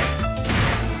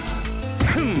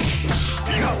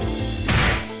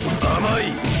甘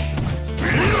い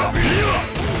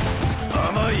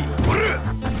甘い俺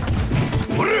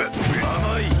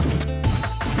甘い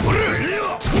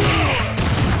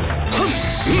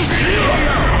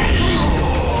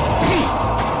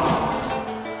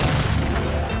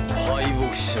敗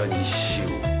北者にしよう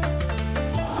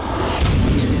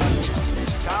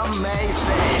Some may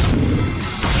say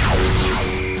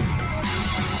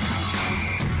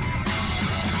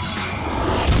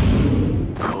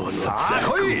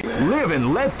Live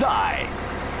and let die.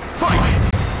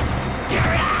 Fight!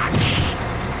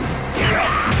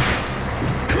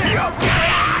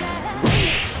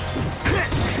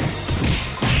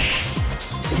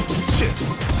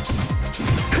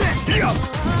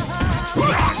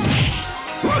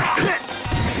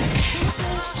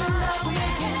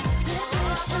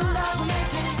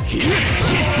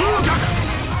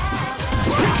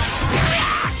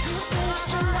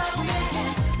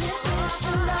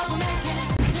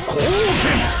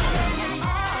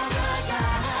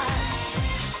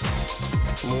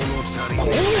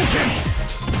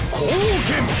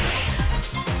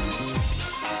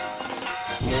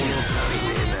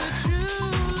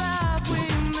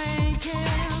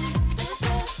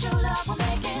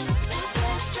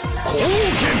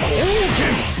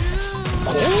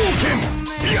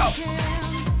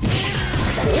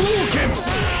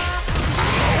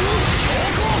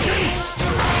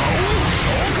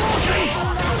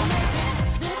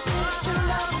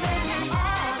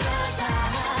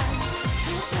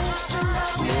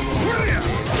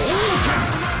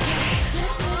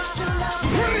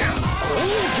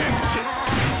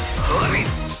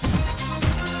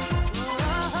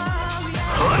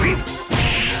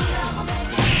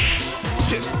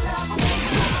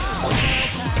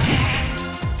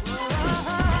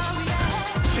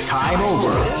 Time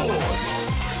over.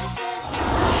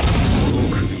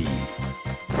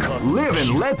 Live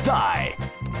and let die.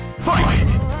 Fight!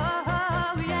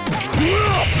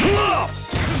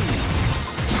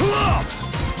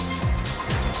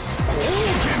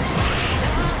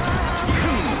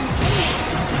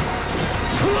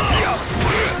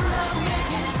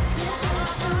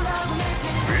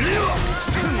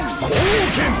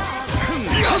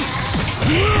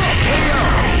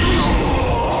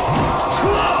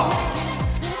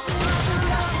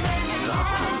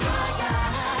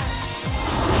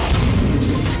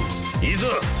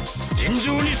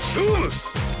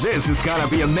 This is gonna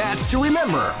be a match to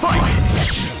remember. Fight!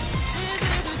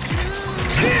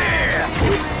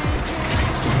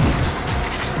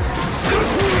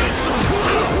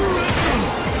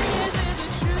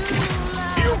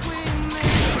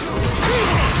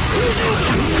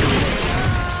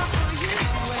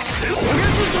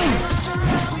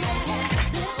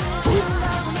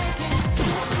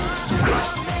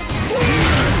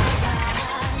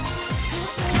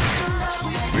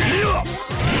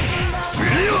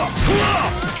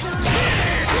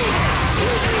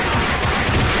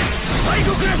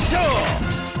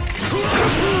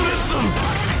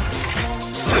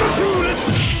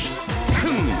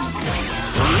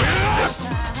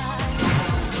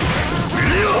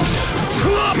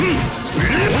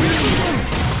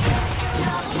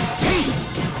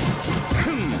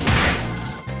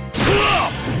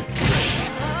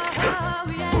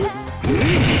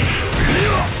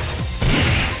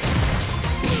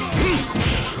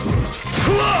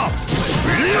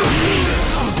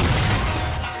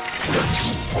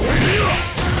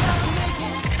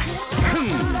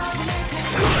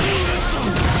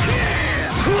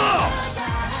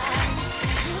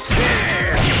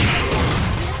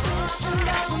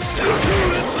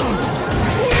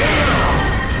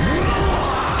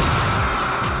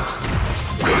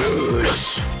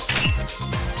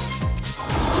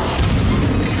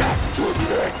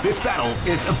 This battle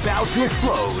is about to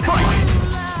explode. Fight!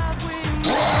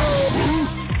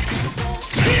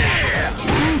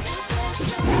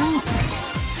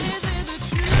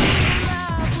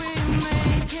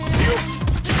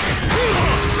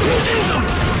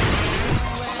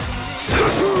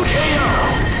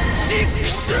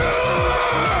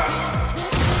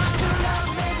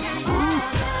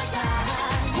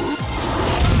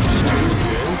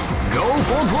 Go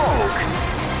for broke.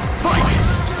 Fight!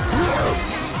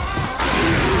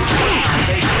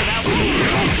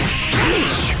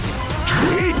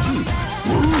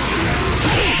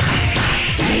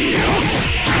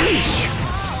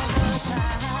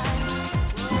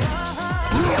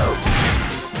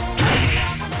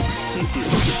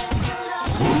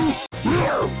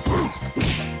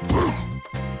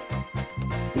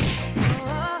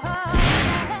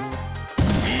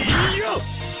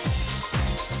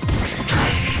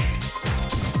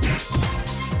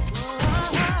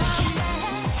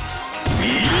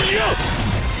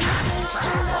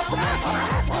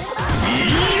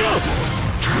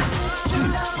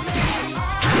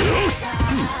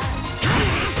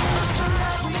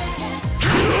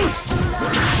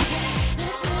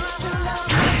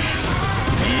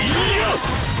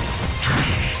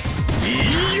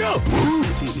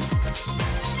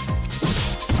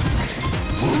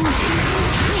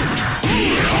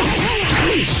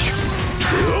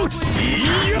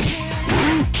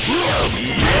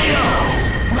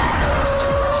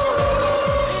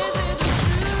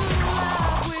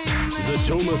 The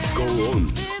show must go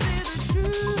on.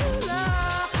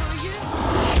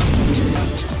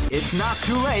 It's not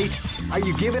too late. Are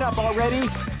you giving up already?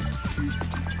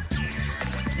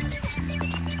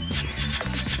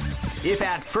 If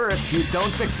at first you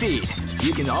don't succeed,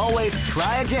 you can always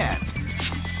try again.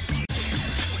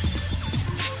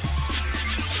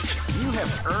 You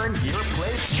have earned your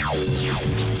place.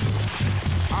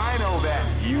 I know that.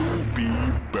 You'll be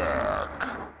back.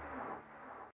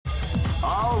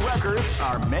 All records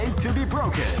are made to be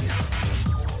broken.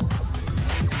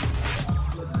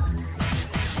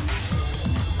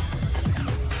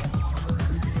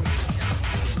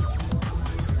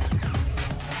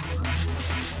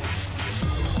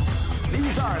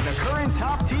 These are the current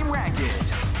top team rankings.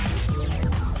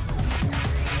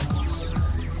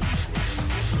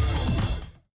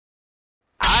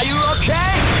 Are you okay?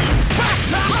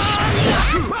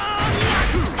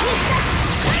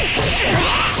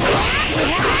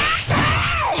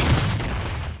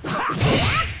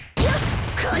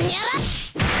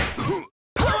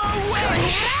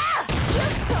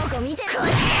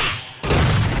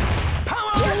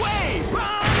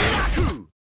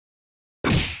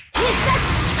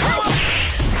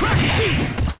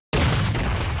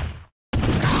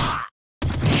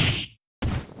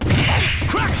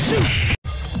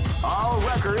 All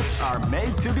records are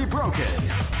made to be broken.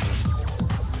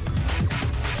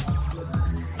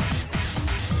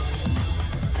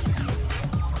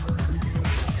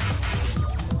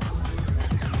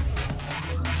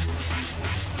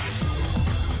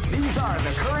 These are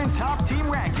the current top team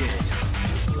rankings.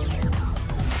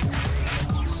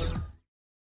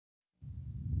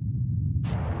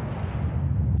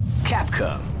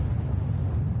 Capcom.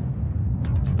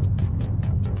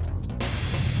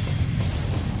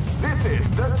 This is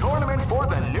the tournament for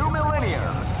the new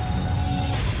millennium.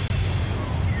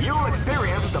 You'll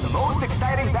experience the most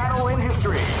exciting battle in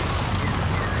history.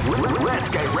 Let's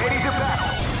get ready to battle.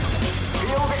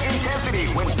 Feel the intensity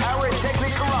when power and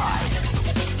technique collide.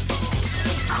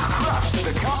 Crush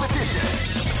the competition.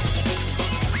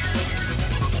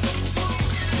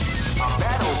 A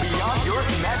battle beyond your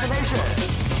imagination.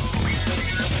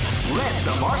 Let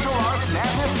the martial arts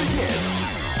madness begin.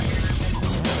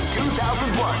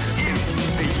 2001 is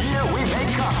the year we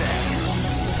make contact.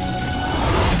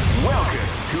 Welcome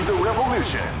to the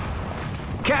revolution.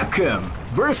 Capcom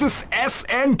versus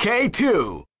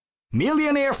SNK2.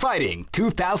 Millionaire Fighting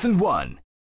 2001.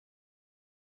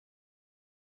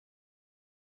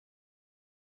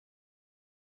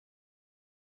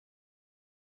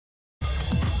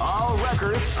 All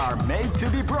records are made to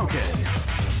be broken.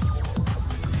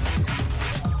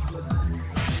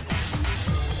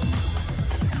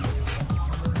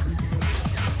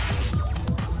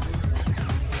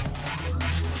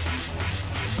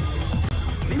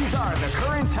 These are the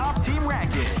current top team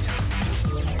rankings.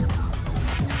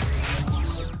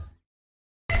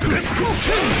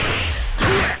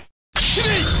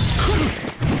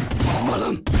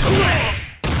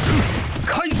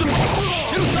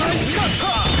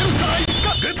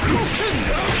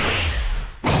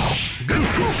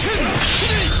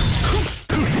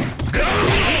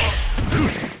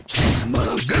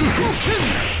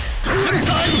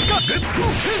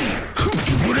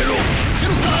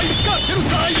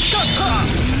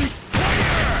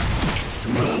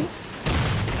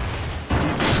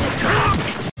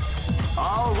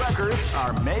 All records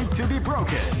are made to be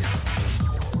broken.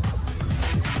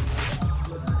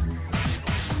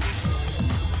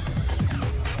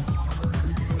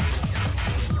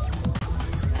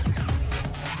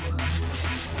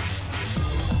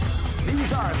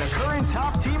 These are the current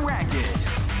top team rankings.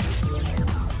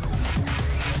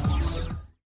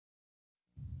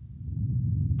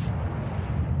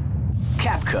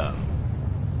 Capcom.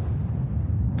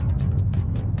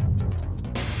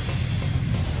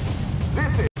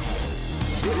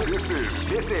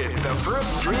 This is the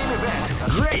first dream event.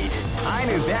 Great! I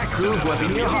knew that groove was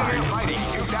in your heart. Fighting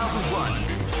 2001.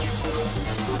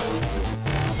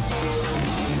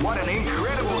 What an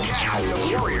incredible cast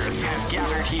of warriors has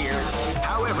gathered here.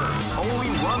 However, only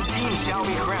one team shall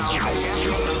be crowned the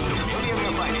champions of the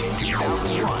Millionaire Fighting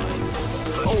 2001.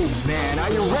 Oh man,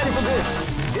 are you ready for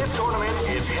this? This tournament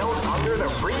is held under the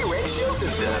free ratio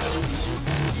system.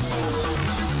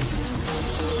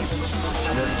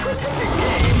 The strategic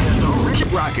game is already...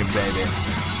 Keep rocking, baby.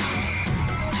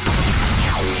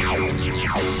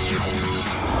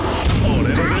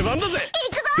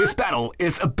 This battle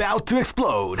is about to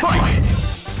explode. Fight!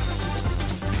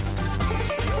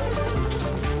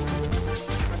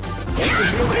 Take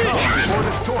the wheel to come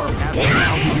before the storm has to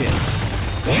now begin.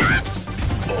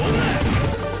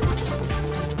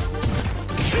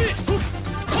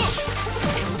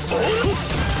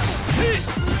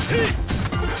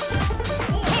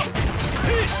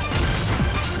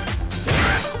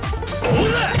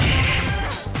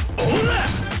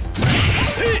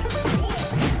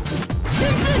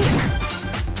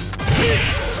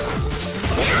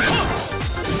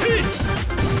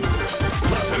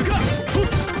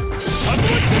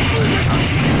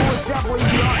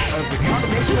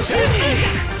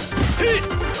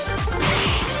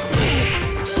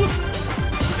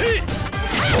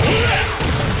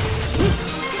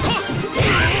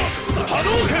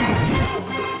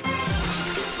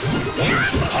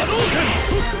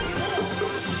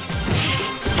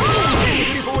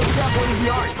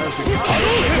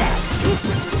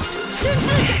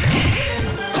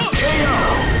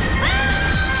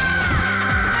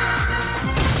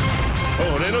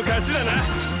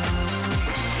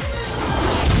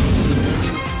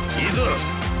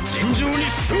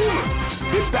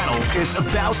 This battle is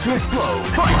about to explode.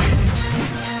 Fight!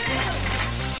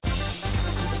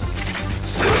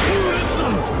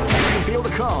 You can feel the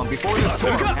calm before the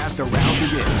storm as the round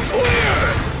begins.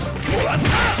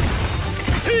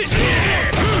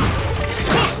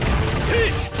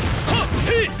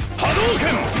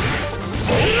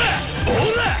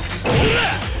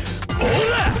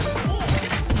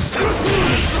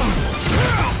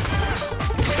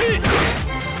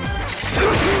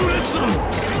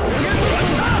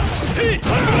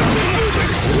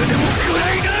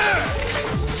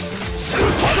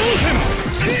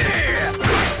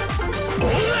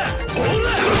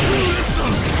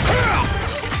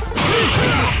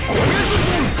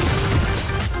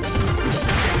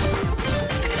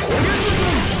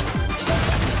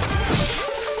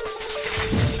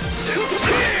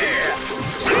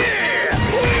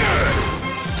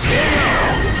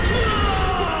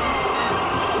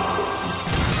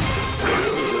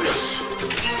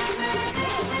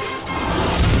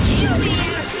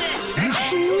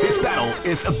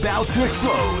 Is about to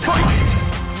explode. Fight!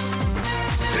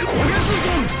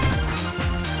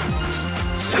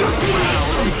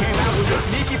 Wow, he came out with a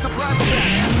sneaky surprise attack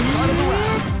at the start of the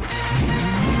round.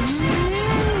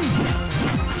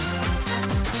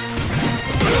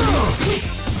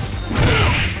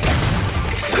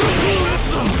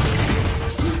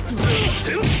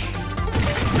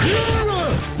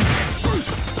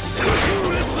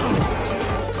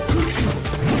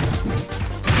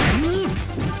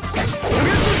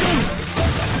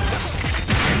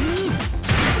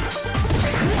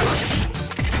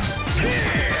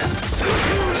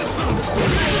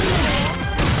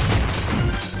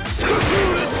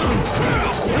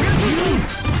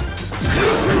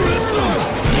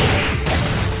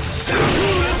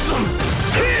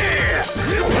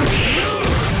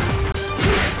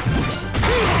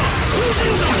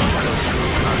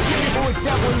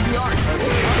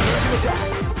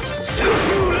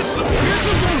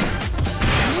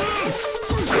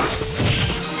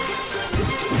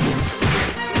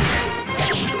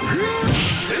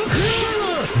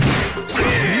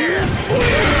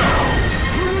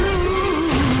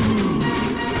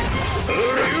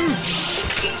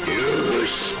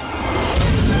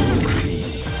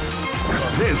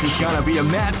 This is gonna be a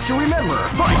match to remember.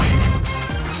 Fight!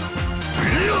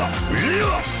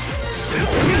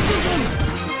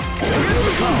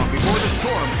 Calm before the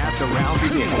storm as the round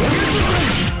begins.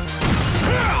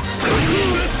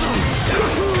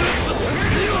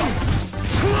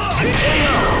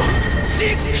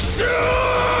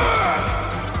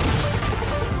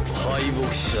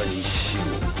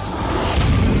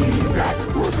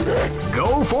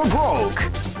 Go for broke.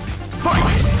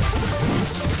 Fight!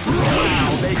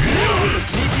 Wow, they came out with a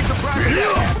sneaky surprise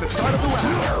attack at the start of the round.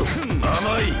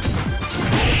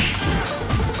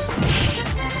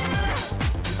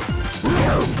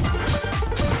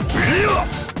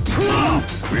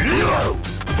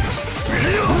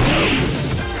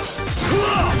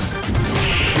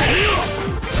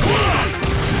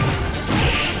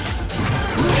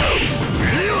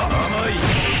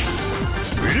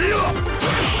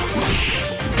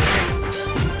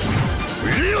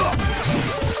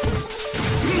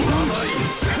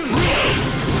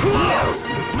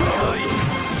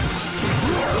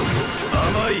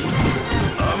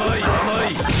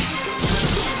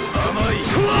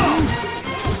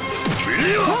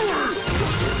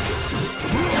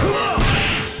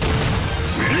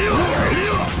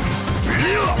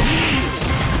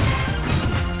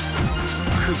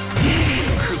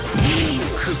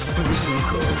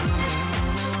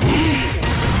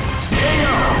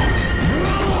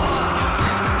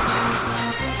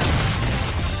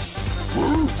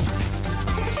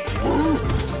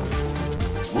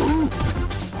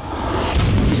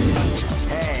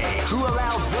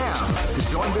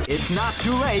 It's not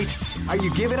too late. Are you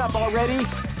giving up already?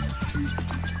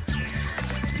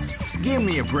 Give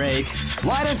me a break.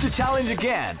 Why don't you challenge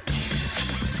again?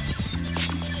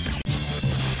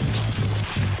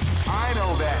 I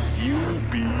know that. You'll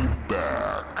be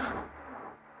back.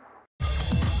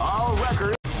 All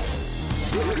records.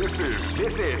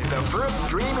 This is the first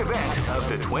dream event of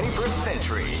the 21st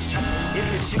century.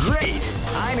 If you great,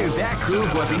 I knew that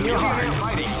groove was in your heart.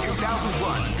 Fighting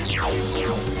 2001.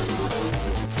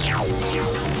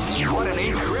 What an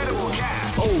incredible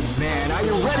cast! Oh man, are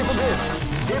you ready for this?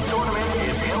 This tournament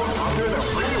is held under the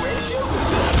free ratio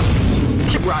system.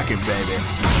 Keep rocking, baby.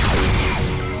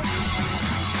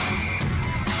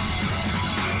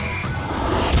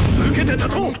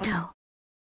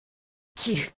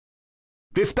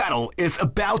 This battle is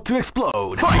about to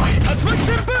explode. Fight!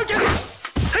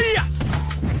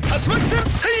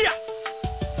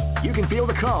 You can feel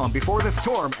the calm before the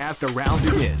storm as the round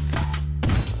begins.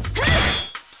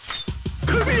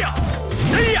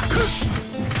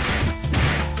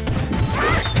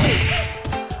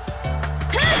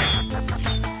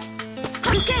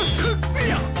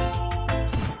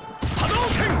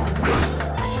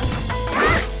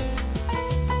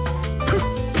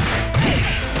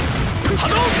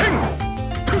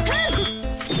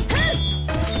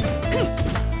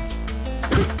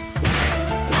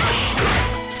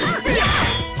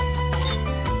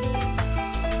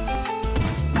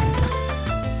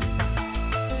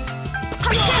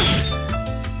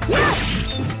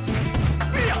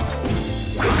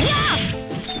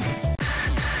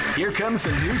 Here comes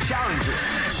a new challenger.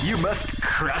 You must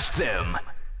crush them.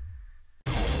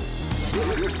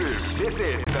 This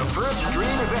is the first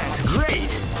dream event.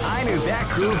 Great! I knew that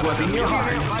groove was in your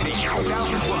heart. Fighting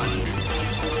 2001.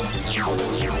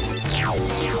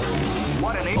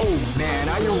 What an oh man,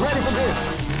 are you ready for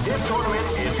this? This tournament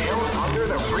is held under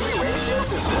the free ratio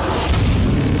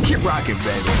system. Keep rocking,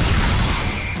 baby.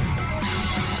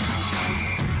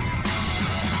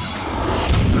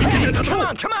 Hey,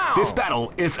 come on! This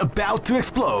battle is about to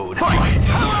explode. Fight!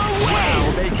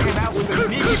 Wow, they came out with a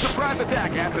sneaky surprise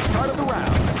attack at the start of the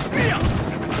round.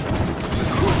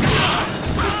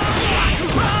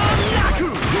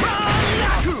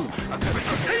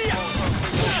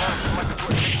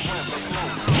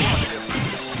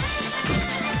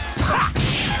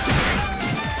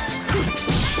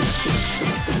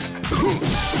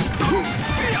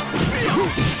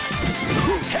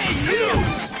 Hey,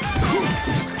 you!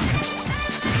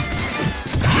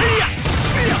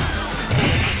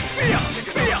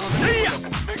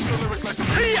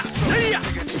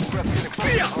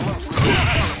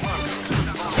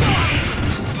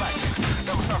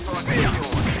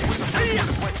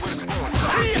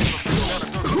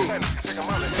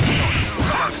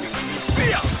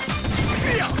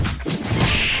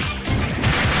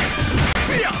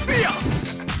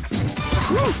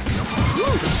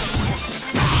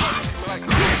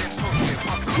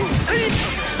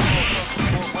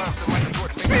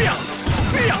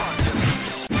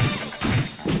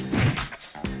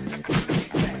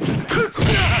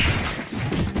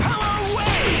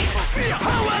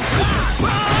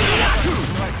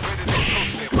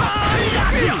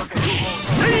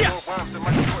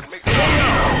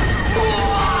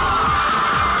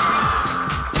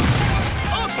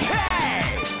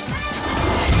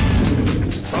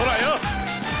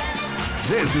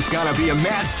 This is gonna be a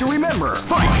match to remember.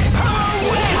 Fight!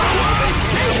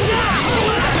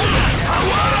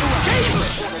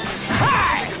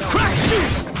 Crack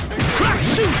shoot! Crack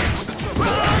shoot!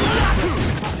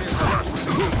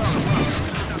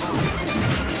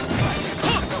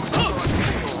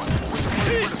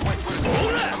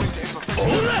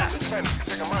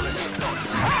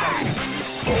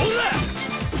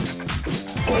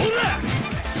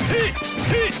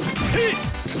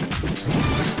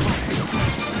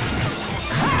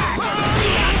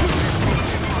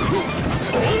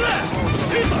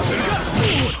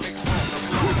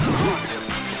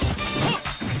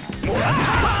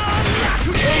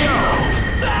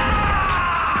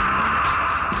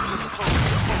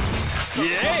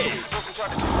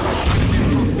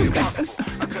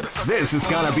 This is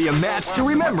gonna be a match to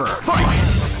remember. Fight!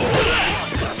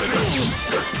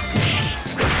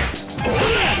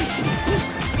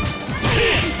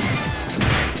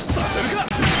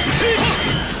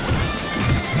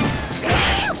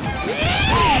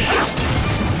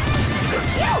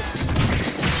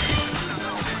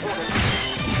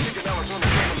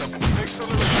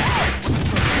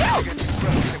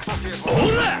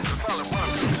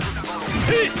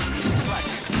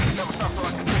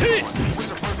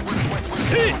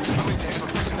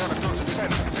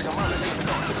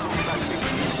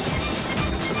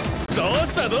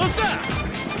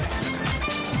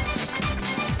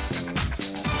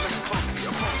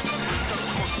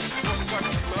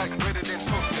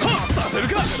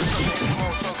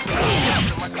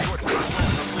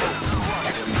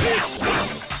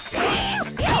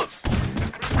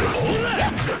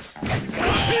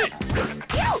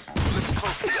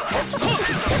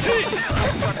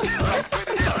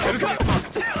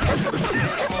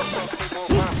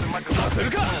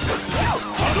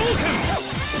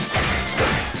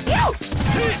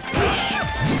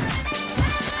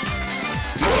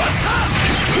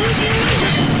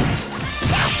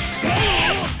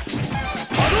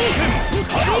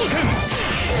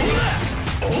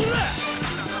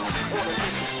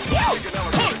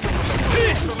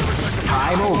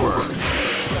 Time over.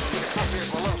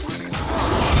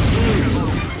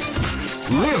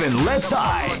 Live and let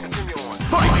die.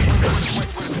 Fight!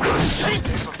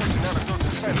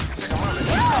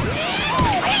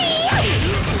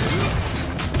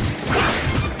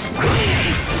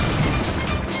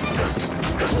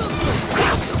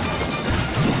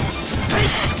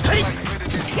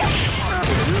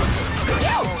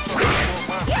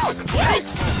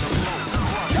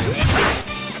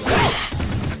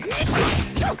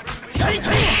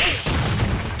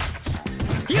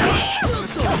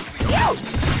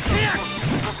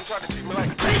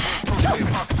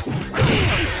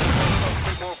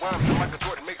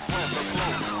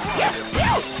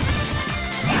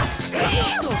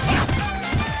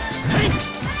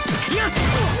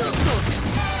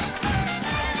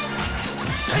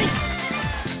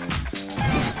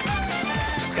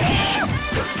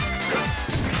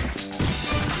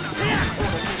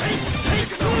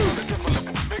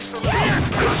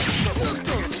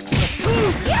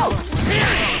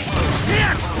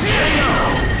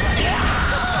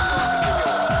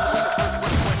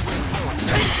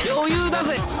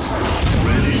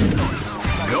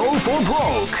 Go for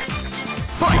broke.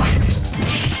 Fight!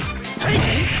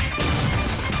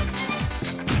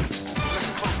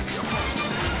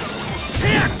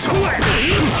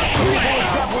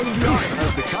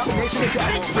 The combination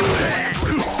attack.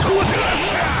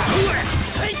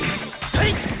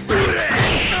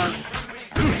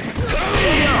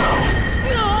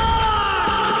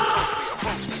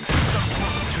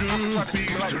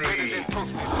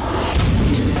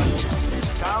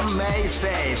 Some may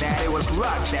say that it was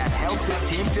luck that helped this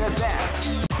team to advance.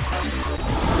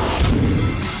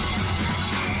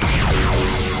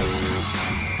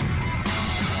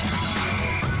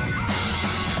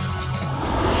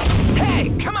 Hey,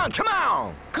 come on, come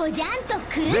on!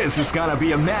 This is gonna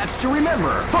be a match to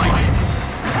remember. Fight!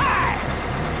 Hi!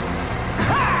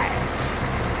 Hi!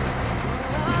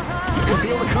 You can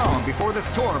feel the calm before the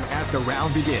storm as the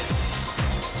round begins.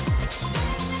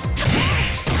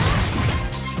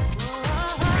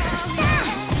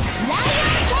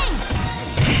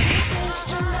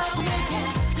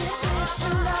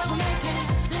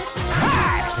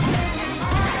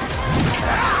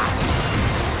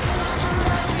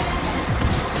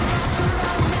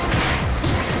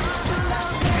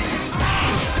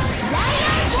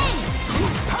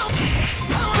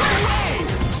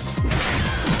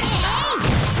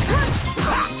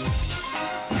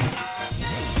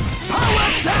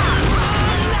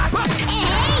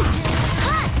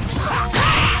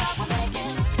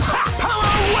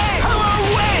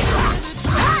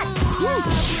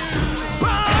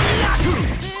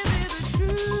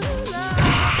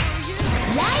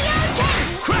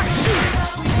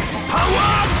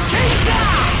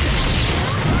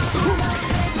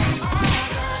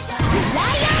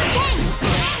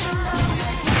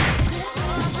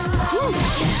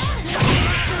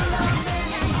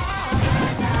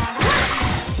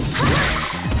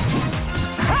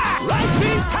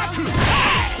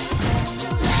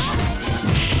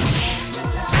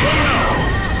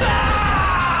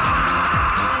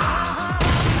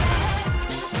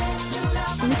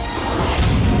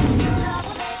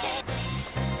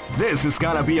 This is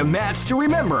gonna be a match to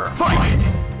remember. Fight!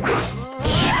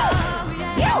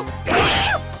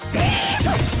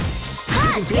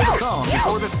 You can feel calm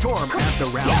before the storm as the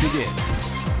round begins.